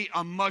not say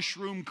a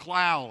mushroom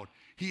cloud.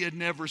 He had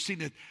never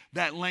seen it.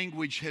 That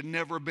language had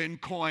never been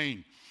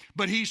coined.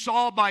 But he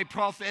saw by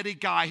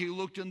prophetic eye, he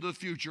looked into the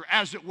future,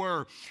 as it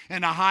were,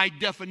 in a high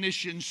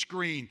definition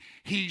screen.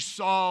 He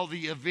saw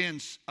the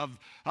events of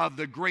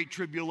the Great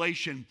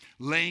Tribulation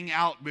laying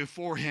out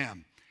before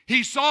him.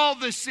 He saw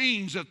the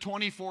scenes of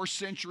 24th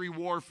century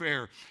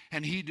warfare,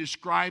 and he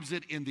describes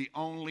it in the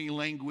only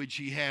language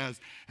he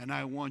has. And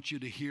I want you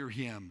to hear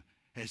him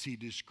as he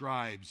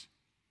describes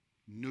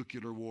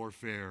nuclear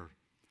warfare.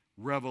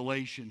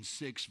 Revelation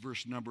 6,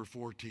 verse number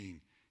 14.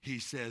 He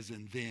says,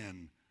 and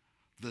then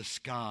the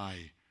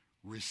sky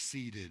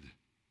receded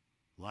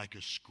like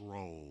a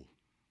scroll,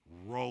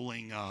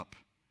 rolling up,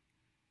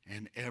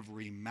 and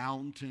every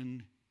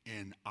mountain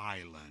and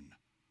island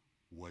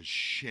was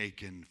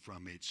shaken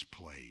from its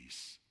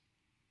place.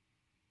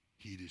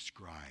 He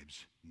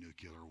describes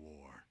nuclear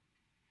war.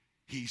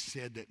 He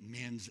said that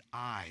men's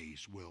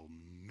eyes will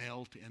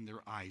melt in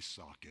their eye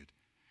socket,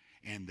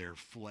 and their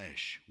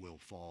flesh will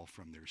fall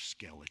from their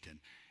skeleton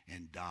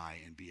and die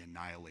and be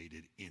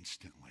annihilated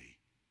instantly.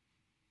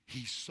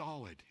 He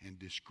saw it and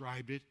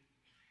described it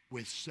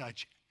with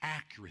such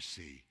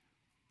accuracy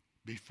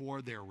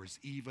before there was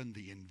even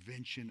the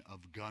invention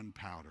of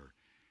gunpowder.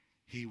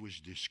 He was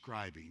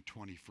describing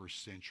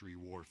 21st century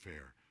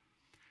warfare.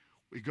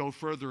 We go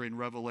further in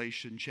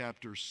Revelation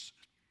chapter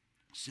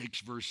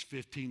 6, verse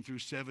 15 through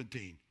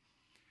 17.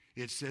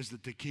 It says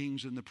that the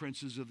kings and the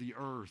princes of the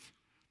earth,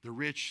 the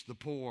rich, the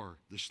poor,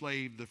 the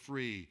slave, the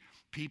free,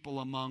 people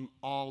among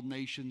all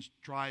nations,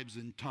 tribes,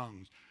 and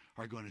tongues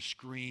are going to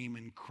scream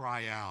and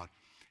cry out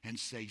and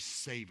say,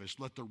 save us.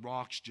 Let the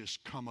rocks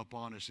just come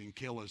upon us and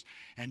kill us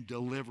and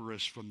deliver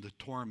us from the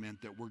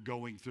torment that we're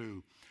going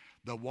through.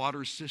 The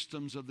water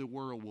systems of the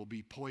world will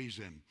be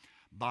poisoned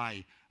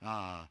by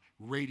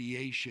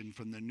radiation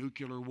from the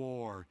nuclear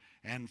war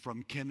and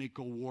from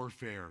chemical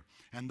warfare.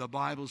 And the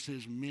Bible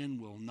says men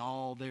will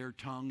gnaw their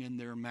tongue in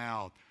their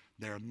mouth.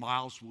 Their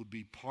mouths will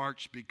be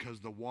parched because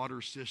the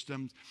water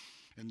systems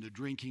and the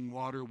drinking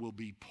water will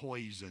be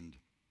poisoned.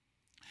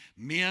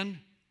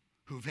 Men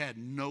who've had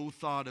no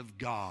thought of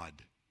God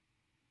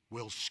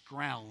will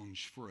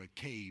scrounge for a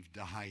cave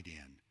to hide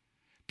in.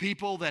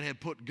 People that have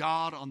put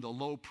God on the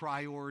low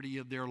priority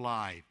of their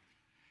life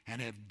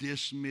and have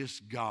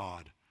dismissed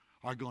God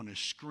are going to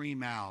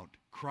scream out,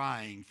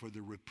 crying for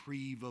the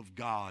reprieve of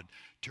God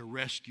to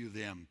rescue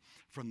them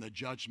from the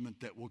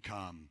judgment that will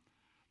come.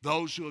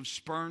 Those who have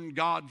spurned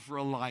God for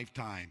a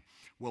lifetime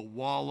will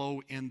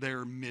wallow in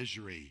their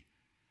misery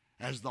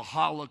as the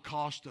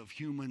holocaust of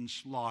human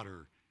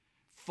slaughter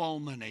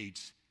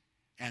fulminates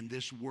and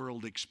this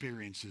world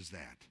experiences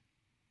that.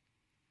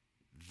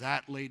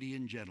 That, ladies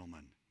and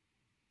gentlemen,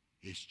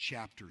 is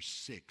chapter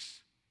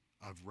 6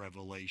 of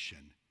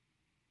Revelation.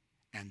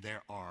 And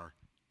there are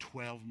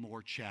 12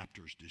 more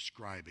chapters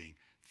describing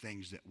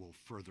things that will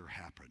further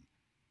happen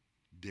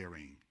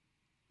during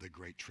the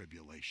Great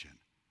Tribulation.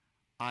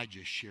 I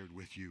just shared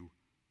with you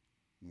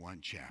one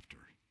chapter.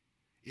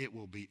 It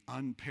will be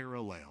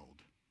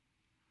unparalleled.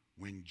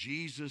 When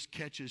Jesus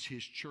catches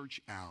his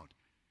church out,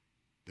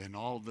 then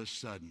all of a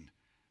sudden,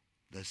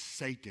 the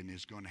Satan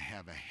is going to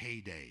have a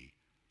heyday.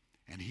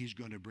 And he's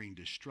going to bring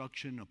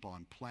destruction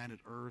upon planet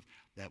Earth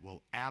that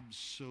will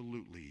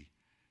absolutely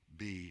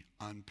be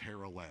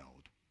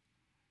unparalleled.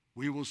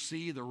 We will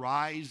see the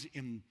rise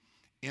in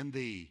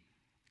the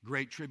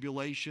Great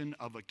Tribulation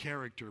of a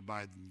character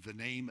by the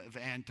name of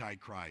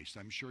Antichrist.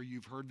 I'm sure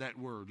you've heard that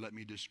word. Let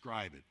me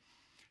describe it.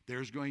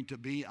 There's going to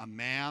be a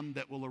man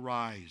that will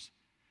arise.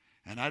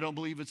 And I don't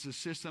believe it's a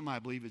system. I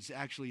believe it's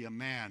actually a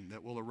man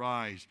that will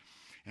arise.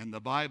 And the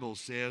Bible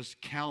says,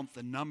 count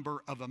the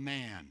number of a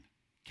man.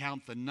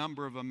 Count the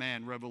number of a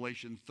man,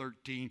 Revelation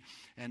 13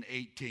 and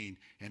 18.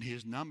 And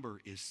his number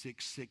is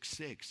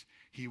 666.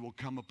 He will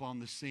come upon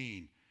the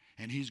scene.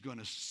 And he's going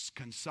to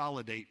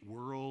consolidate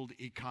world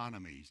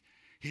economies.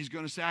 He's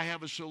going to say, I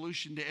have a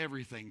solution to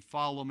everything.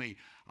 Follow me.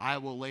 I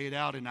will lay it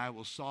out and I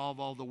will solve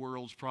all the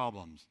world's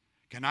problems.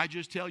 Can I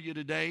just tell you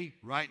today,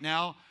 right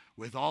now,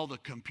 with all the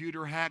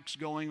computer hacks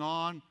going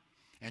on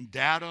and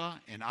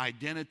data and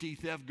identity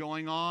theft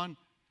going on,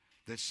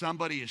 that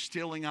somebody is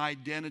stealing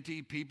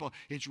identity, people,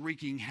 it's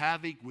wreaking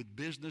havoc with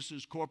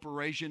businesses,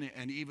 corporations,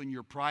 and even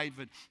your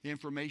private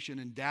information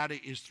and data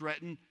is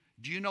threatened.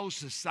 Do you know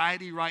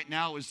society right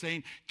now is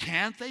saying,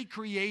 can't they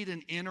create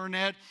an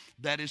internet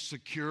that is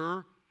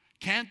secure?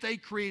 Can't they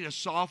create a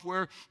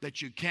software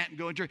that you can't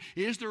go into?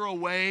 Is there a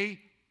way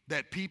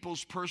that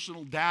people's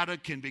personal data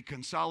can be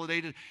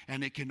consolidated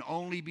and it can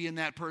only be in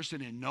that person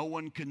and no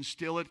one can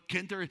steal it?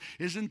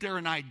 Isn't there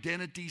an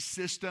identity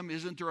system?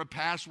 Isn't there a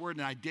password,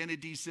 an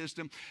identity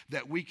system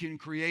that we can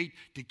create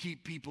to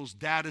keep people's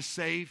data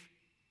safe?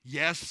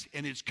 Yes,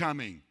 and it's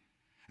coming.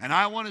 And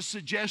I want to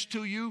suggest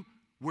to you,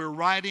 we're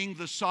writing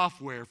the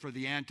software for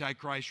the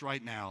Antichrist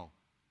right now.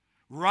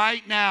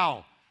 Right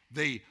now,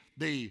 the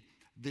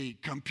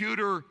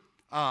computer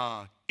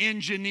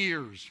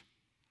engineers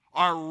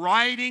are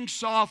writing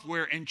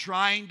software and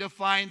trying to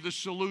find the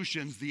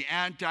solutions the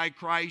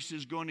Antichrist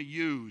is going to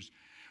use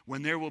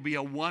when there will be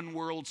a one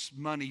world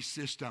money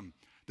system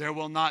There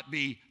will not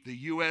be the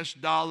U.S.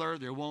 dollar.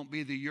 There won't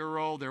be the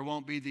euro. There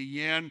won't be the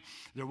yen.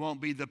 There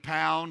won't be the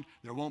pound.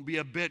 There won't be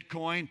a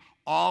Bitcoin.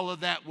 All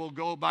of that will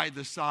go by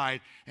the side,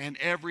 and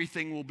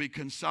everything will be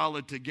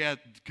consolidated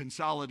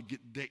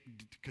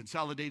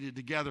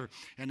together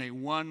in a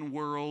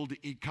one-world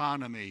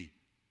economy.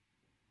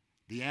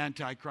 The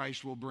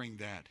Antichrist will bring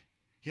that.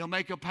 He'll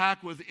make a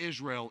pact with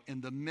Israel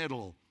in the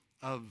middle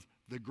of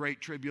the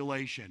Great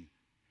Tribulation.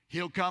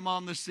 He'll come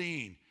on the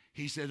scene.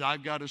 He said,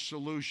 I've got a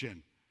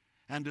solution.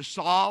 And to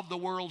solve the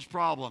world's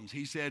problems,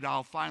 he said,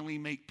 I'll finally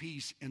make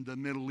peace in the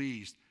Middle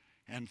East.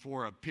 And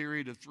for a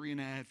period of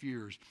 3.5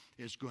 years,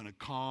 it's going to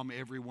calm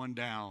everyone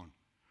down.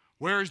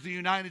 Where's the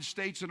United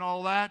States and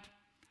all that?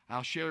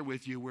 I'll share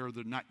with you where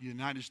the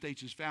United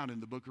States is found in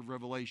the book of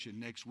Revelation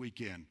next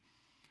weekend.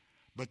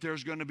 But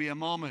there's going to be a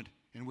moment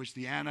in which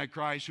the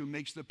Antichrist, who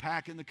makes the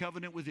pact and the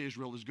covenant with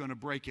Israel, is going to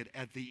break it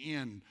at the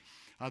end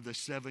of the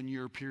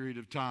 7-year period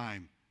of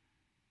time.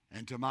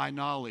 And to my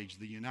knowledge,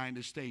 the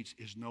United States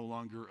is no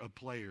longer a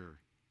player,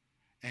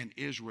 and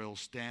Israel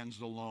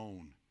stands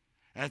alone.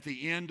 At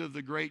the end of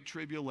the Great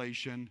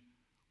Tribulation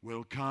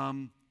will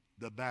come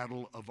the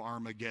battle of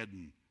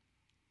Armageddon.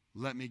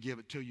 Let me give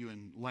it to you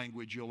in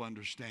language you'll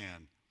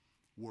understand.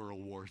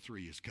 World War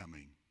III is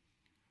coming.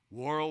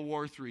 World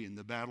War III and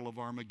the battle of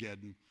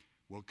Armageddon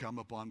will come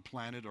upon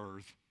planet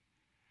Earth,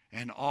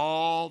 and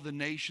all the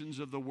nations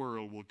of the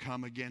world will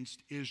come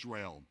against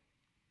Israel.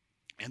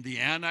 And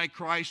the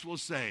Antichrist will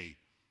say,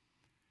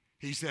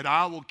 he said,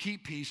 I will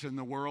keep peace in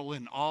the world,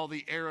 and all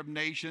the Arab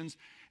nations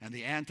and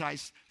the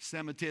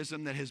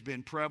anti-Semitism that has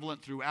been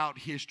prevalent throughout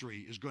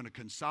history is going to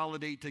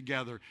consolidate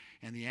together.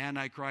 And the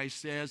Antichrist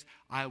says,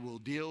 I will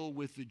deal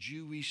with the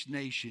Jewish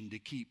nation to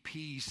keep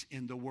peace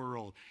in the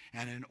world.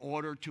 And in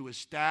order to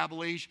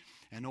establish,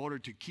 in order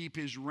to keep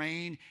his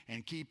reign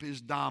and keep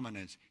his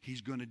dominance,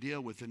 he's going to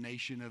deal with the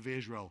nation of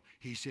Israel.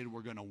 He said,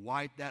 we're going to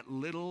wipe that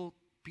little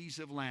piece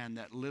of land,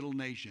 that little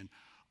nation,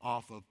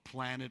 off of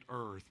planet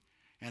Earth.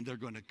 And they're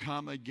going to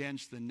come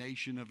against the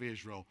nation of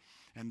Israel.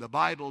 And the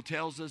Bible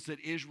tells us that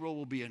Israel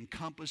will be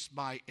encompassed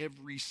by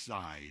every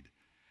side.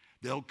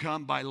 They'll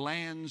come by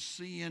land,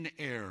 sea, and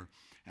air.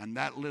 And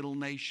that little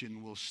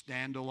nation will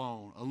stand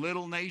alone. A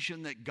little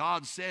nation that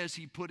God says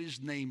he put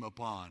his name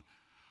upon.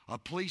 A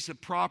piece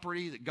of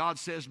property that God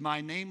says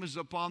my name is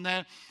upon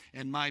that,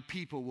 and my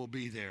people will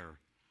be there.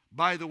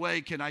 By the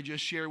way, can I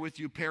just share with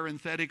you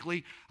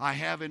parenthetically, I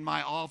have in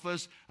my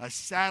office a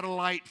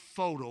satellite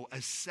photo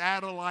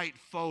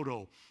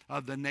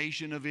of the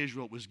nation of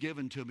Israel. It was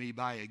given to me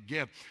by a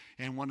gift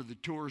in one of the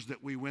tours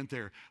that we went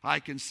there.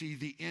 I can see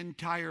the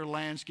entire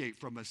landscape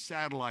from a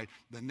satellite,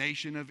 the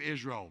nation of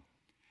Israel.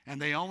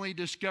 And they only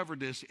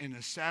discovered this in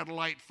a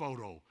satellite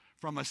photo.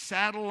 From a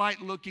satellite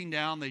looking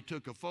down, they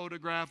took a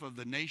photograph of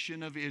the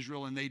nation of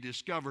Israel, and they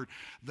discovered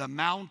the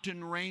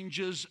mountain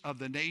ranges of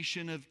the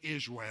nation of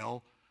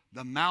Israel.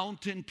 The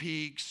mountain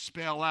peaks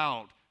spell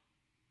out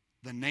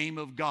the name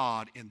of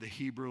God in the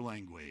Hebrew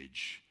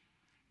language.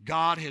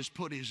 God has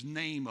put his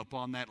name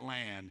upon that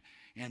land,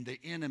 and the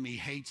enemy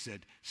hates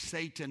it.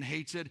 Satan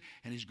hates it,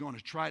 and he's going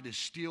to try to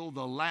steal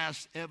the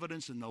last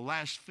evidence and the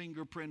last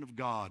fingerprint of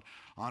God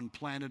on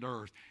planet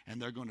Earth.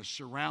 And they're going to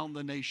surround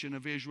the nation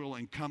of Israel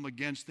and come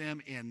against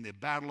them in the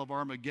battle of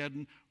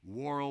Armageddon,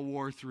 World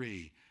War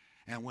III.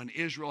 And when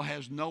Israel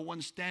has no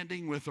one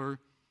standing with her,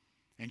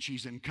 and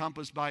she's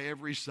encompassed by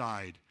every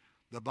side,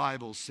 the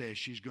Bible says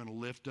she's going to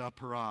lift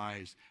up her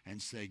eyes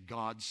and say,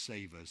 God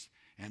save us.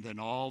 And then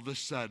all of a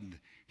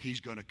sudden, he's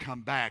going to come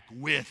back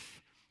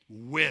with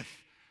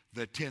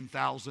the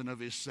 10,000 of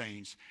his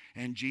saints.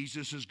 And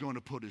Jesus is going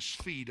to put his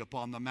feet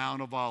upon the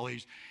Mount of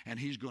Olives, and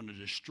he's going to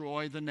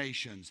destroy the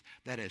nations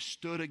that has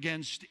stood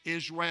against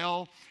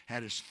Israel,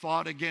 has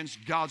fought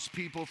against God's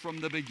people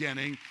from the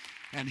beginning.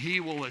 And he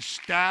will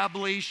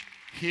establish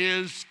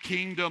his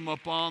kingdom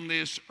upon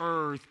this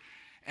earth.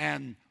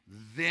 And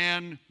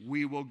then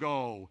we will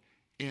go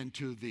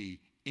into the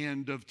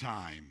end of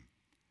time.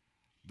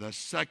 The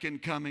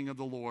second coming of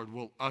the Lord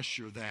will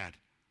usher that,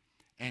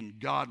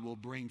 and God will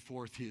bring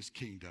forth his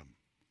kingdom.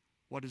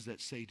 What does that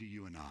say to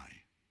you and I?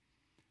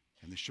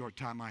 In the short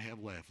time I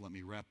have left, let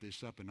me wrap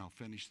this up, and I'll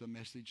finish the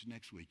message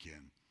next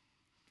weekend.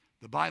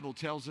 The Bible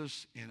tells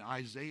us in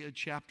Isaiah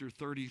chapter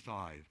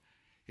 35,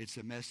 it's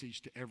a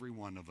message to every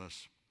one of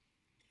us.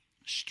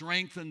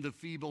 Strengthen the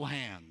feeble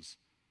hands.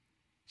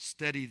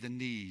 Steady the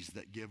knees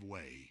that give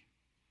way.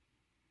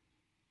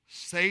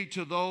 Say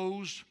to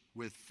those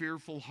with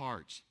fearful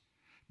hearts,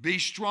 be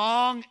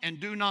strong and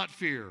do not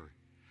fear.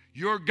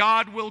 Your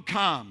God will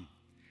come.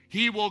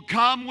 He will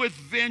come with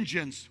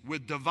vengeance,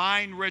 with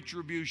divine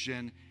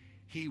retribution.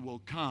 He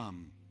will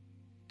come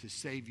to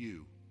save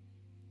you.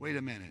 Wait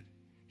a minute.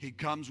 He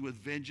comes with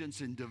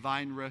vengeance and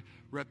divine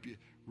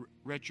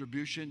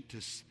retribution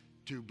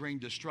to bring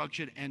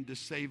destruction and to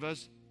save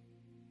us.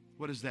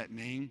 What does that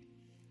mean?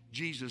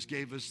 Jesus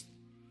gave us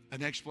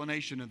an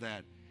explanation of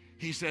that.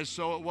 He says,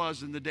 so it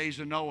was in the days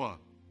of Noah,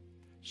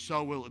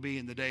 so will it be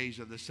in the days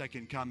of the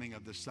second coming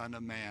of the Son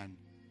of Man.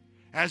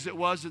 As it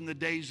was in the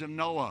days of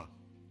Noah,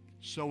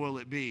 so will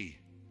it be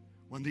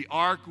When the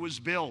ark was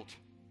built,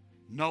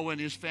 Noah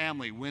and his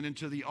family went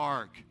into the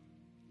ark.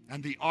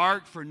 And the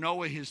ark for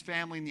Noah, his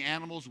family, and the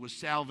animals was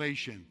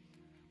salvation.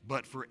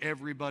 But for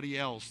everybody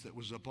else that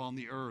was upon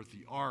the earth,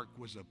 the ark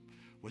was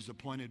a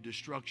point of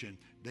destruction.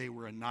 They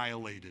were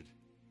annihilated.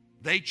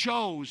 They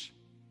chose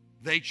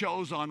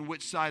on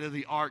which side of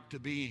the ark to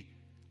be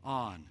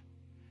on.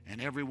 And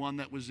everyone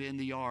that was in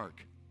the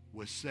ark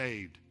was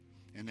saved.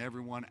 And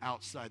everyone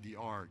outside the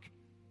ark,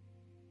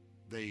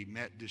 they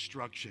met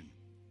destruction.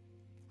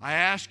 I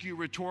ask you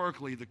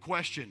rhetorically the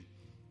question.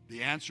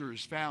 The answer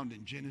is found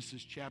in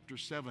Genesis chapter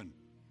 7.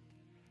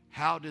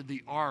 How did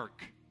the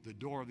ark, the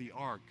door of the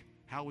ark,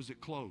 how was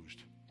it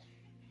closed?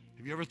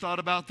 Have you ever thought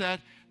about that?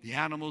 The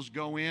animals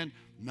go in,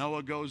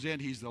 Noah goes in,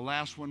 he's the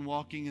last one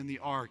walking in the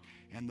ark.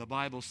 And the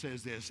Bible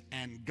says this,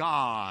 and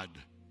God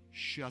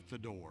shut the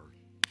door.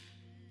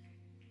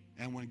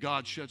 And when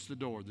God shuts the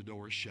door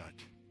is shut.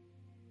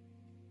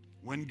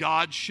 When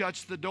God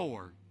shuts the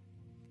door,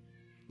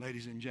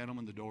 ladies and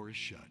gentlemen, the door is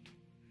shut.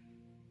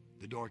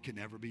 The door can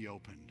never be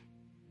opened.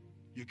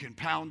 You can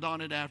pound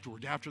on it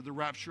afterward. After the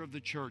rapture of the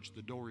church,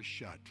 the door is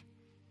shut.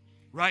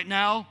 Right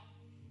now,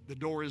 the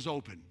door is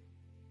open.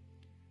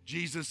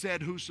 Jesus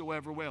said,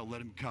 whosoever will,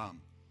 let him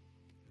come.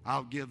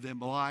 I'll give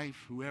them life.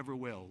 Whoever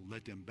will,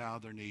 let them bow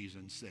their knees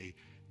and say,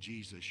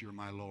 Jesus, you're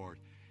my Lord.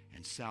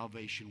 And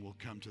salvation will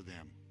come to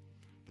them.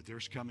 But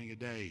there's coming a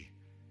day,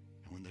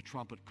 and when the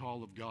trumpet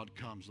call of God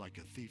comes like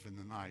a thief in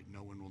the night,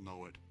 no one will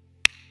know it.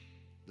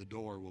 The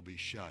door will be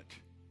shut,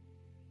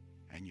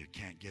 and you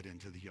can't get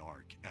into the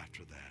ark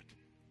after that.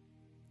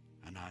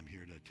 And I'm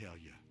here to tell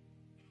you,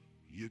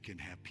 you can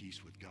have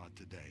peace with God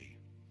today.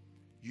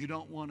 You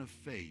don't want to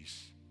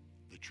face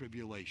the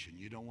tribulation.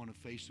 You don't want to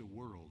face a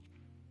world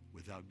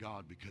without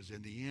God, because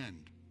in the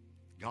end,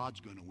 God's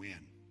going to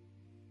win.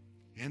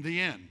 In the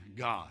end,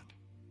 God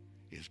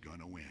is going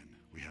to win.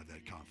 We have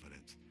that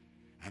confidence.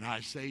 And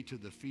I say to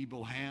the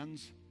feeble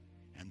hands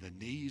and the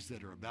knees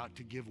that are about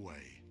to give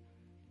way,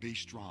 be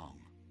strong.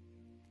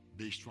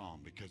 Be strong,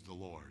 because the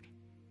Lord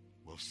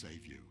will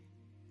save you.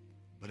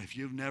 But if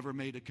you've never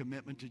made a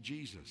commitment to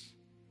Jesus,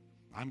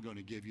 I'm going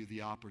to give you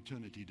the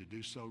opportunity to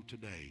do so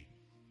today,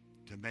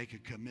 to make a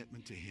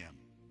commitment to him.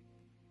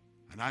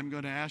 And I'm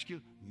going to ask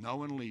you, no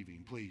one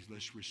leaving. Please,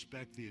 let's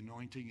respect the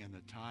anointing and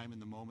the time and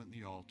the moment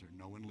in the altar.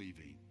 No one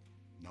leaving.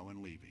 No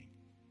one leaving.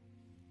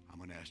 I'm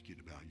going to ask you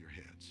to bow your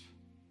heads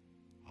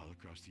all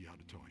across the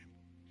auditorium.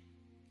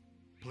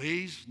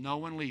 Please, no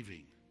one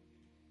leaving.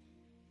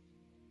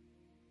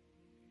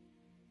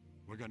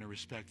 We're going to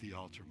respect the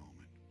altar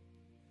moment.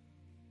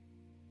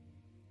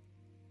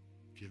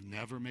 If you've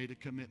never made a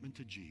commitment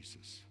to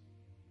Jesus,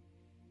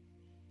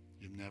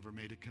 you've never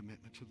made a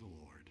commitment to the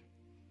Lord,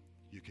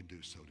 you can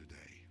do so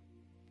today.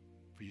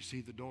 For you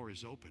see, the door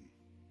is open.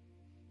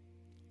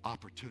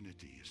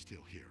 Opportunity is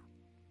still here.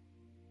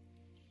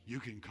 You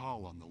can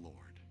call on the Lord.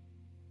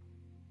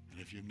 And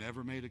if you've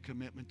never made a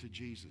commitment to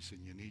Jesus,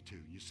 and you need to,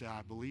 you say,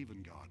 I believe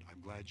in God.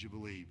 I'm glad you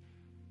believe.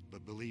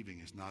 But believing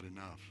is not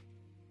enough.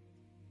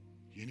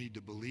 You need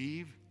to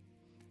believe,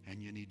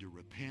 and you need to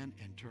repent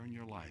and turn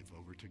your life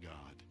over to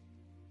God.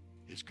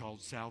 It's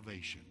called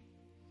salvation.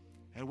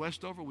 At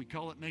Westover, we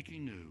call it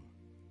making new.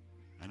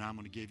 And I'm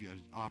going to give you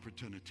an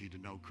opportunity to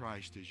know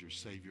Christ as your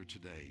Savior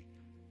today.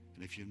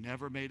 And if you've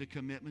never made a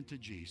commitment to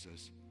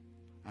Jesus,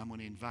 I'm going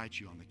to invite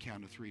you on the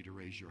count of 3 to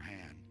raise your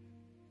hand.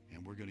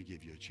 And we're going to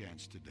give you a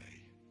chance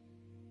today.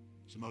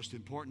 It's the most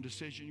important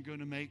decision you're going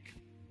to make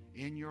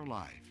in your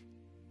life.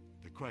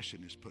 The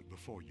question is put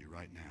before you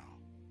right now.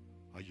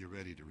 Are you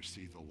ready to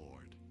receive the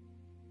Lord?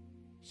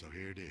 So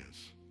here it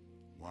is.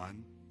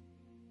 1,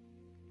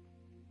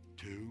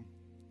 2,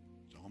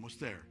 it's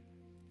almost there.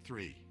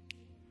 3,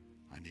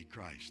 I need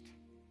Christ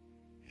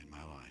in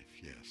my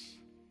life. Yes.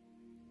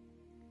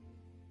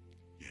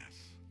 Yes.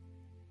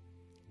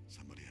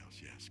 Somebody else.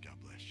 Yes. God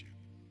bless you.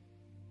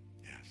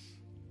 Yes.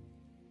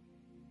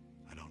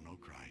 I don't know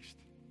Christ.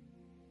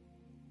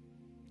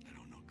 I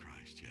don't know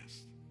Christ.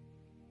 Yes.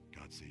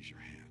 God sees your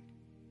hand.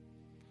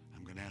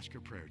 I'm going to ask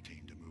our prayer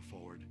team to move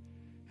forward,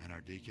 and our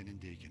deacon and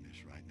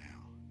deaconess right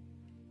now.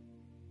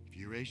 If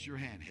you raised your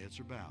hand, heads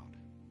are bowed.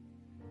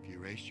 If you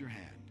raised your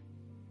hand,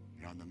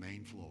 you're on the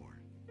main floor.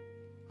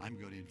 I'm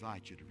going to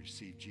invite you to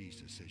receive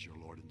Jesus as your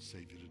Lord and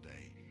Savior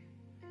today.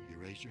 If you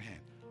raised your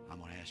hand, I'm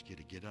going to ask you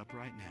to get up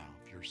right now.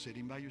 If you're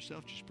sitting by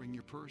yourself, just bring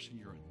your purse and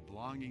your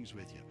belongings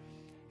with you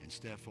and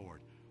step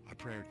forward. Our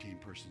prayer team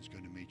person's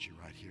going to meet you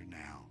right here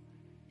now.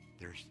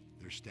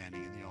 They're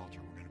standing in the altar.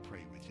 We're going to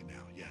pray with you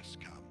now. Yes,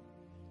 come.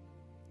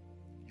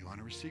 You want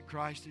to receive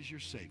Christ as your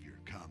Savior?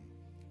 Come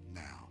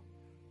now.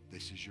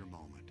 This is your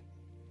moment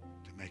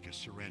to make a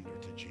surrender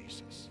to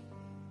Jesus.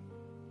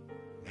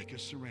 Make a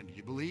surrender.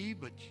 You believe,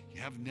 but you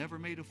have never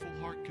made a full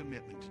heart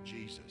commitment to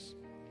Jesus.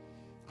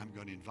 I'm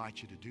going to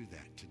invite you to do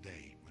that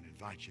today. I'm going to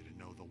invite you to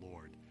know the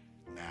Lord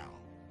now.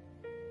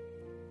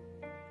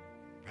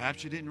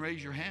 Perhaps you didn't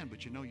raise your hand,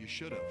 but you know you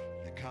should have.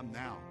 You come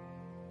now.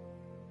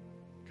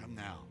 Come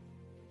now.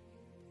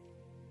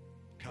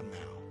 Come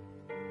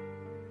now.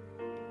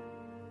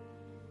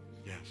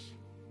 Yes.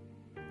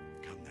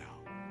 Come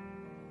now.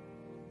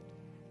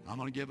 I'm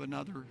going to give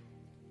another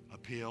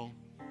appeal.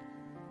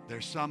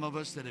 There's some of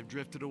us that have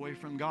drifted away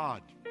from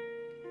God.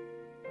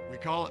 We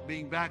call it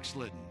being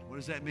backslidden. What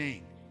does that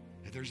mean?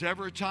 If there's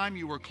ever a time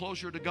you were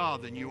closer to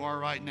God than you are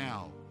right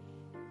now,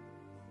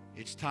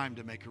 it's time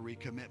to make a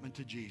recommitment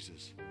to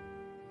Jesus.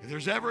 If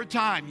there's ever a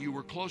time you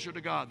were closer to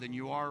God than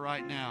you are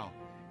right now,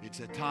 it's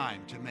a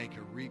time to make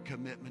a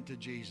recommitment to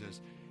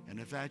Jesus. And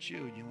if that's you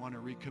and you want to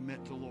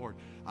recommit to the Lord,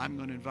 I'm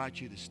going to invite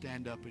you to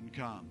stand up and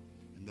come.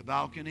 In the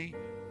balcony,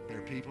 there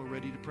are people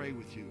ready to pray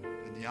with you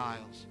in the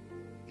aisles.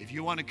 If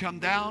you want to come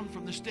down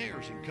from the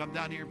stairs and come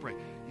down here and pray,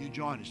 you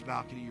join us,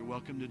 balcony. You're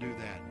welcome to do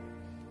that.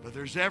 But if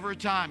there's ever a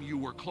time you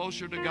were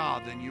closer to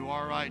God than you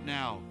are right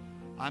now,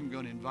 I'm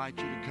going to invite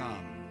you to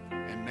come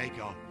and make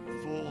a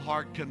full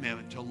heart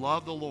commitment to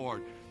love the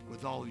Lord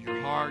with all of your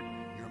heart,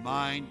 your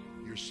mind,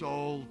 your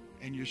soul,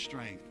 and your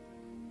strength.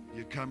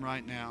 You come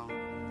right now.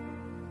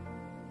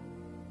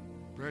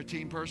 Prayer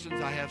team persons,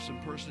 I have some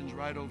persons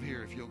right over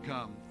here if you'll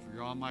come. If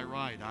you're on my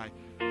right, I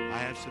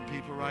have some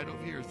people right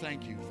over here.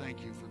 Thank you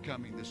for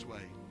coming this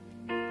way.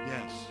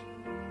 Yes.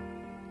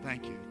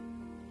 Thank you.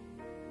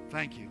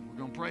 Thank you. We're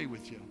going to pray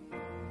with you.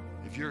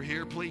 If you're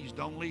here, please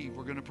don't leave.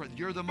 We're going to pray.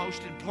 You're the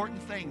most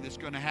important thing that's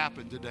going to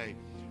happen today.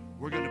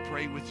 We're going to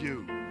pray with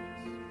you.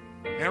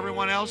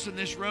 Everyone else in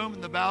this room,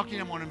 in the balcony,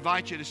 I'm going to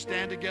invite you to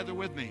stand together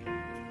with me.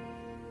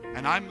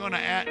 And I'm going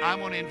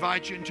to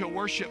invite you into a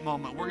worship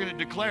moment. We're going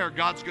to declare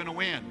God's going to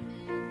win.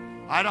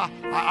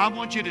 I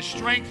want you to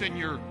strengthen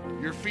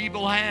your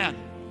feeble hand.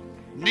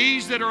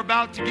 Knees that are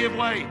about to give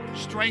way,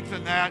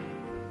 strengthen that.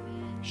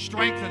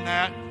 Strengthen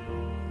that.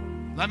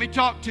 Let me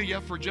talk to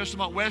you for just a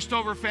moment.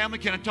 Westover family,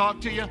 can I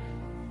talk to you?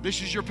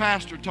 This is your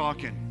pastor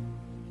talking.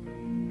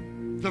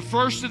 The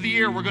first of the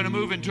year, we're going to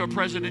move into a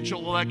presidential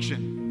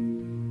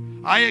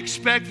election. I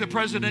expect the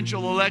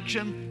presidential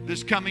election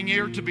this coming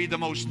year to be the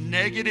most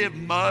negative,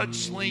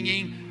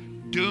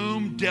 mud-slinging,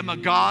 doom,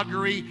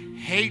 demagoguery,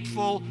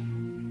 hateful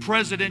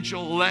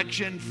presidential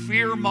election,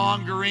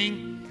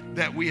 fear-mongering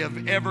that we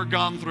have ever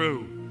gone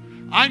through.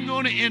 I'm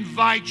going to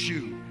invite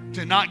you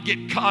to not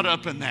get caught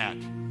up in that.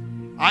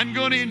 I'm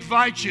going to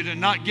invite you to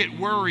not get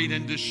worried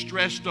and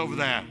distressed over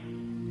that.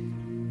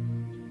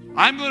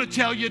 I'm going to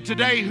tell you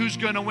today who's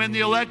going to win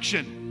the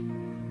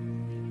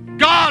election.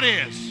 God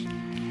is.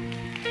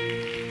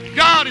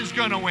 God is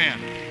going to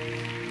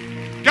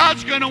win.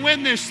 God's going to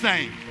win this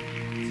thing.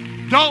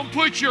 Don't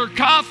put your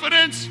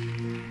confidence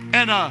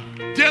in a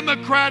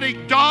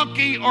Democratic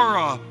donkey or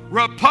a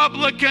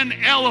Republican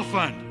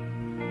elephant.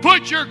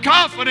 Put your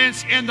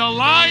confidence in the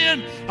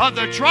Lion of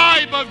the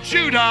tribe of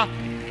Judah.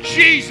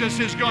 Jesus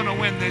is going to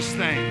win this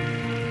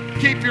thing.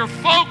 Keep your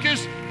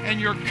focus and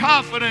your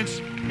confidence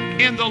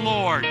in the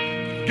Lord.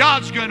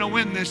 God's going to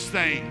win this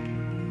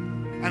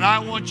thing. And I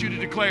want you to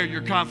declare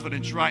your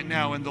confidence right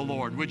now in the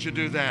Lord. Would you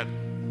do that?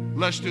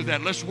 Let's do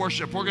that. Let's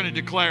worship. We're going to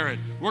declare it.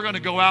 We're going to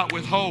go out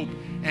with hope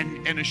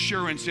and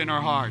assurance in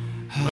our heart.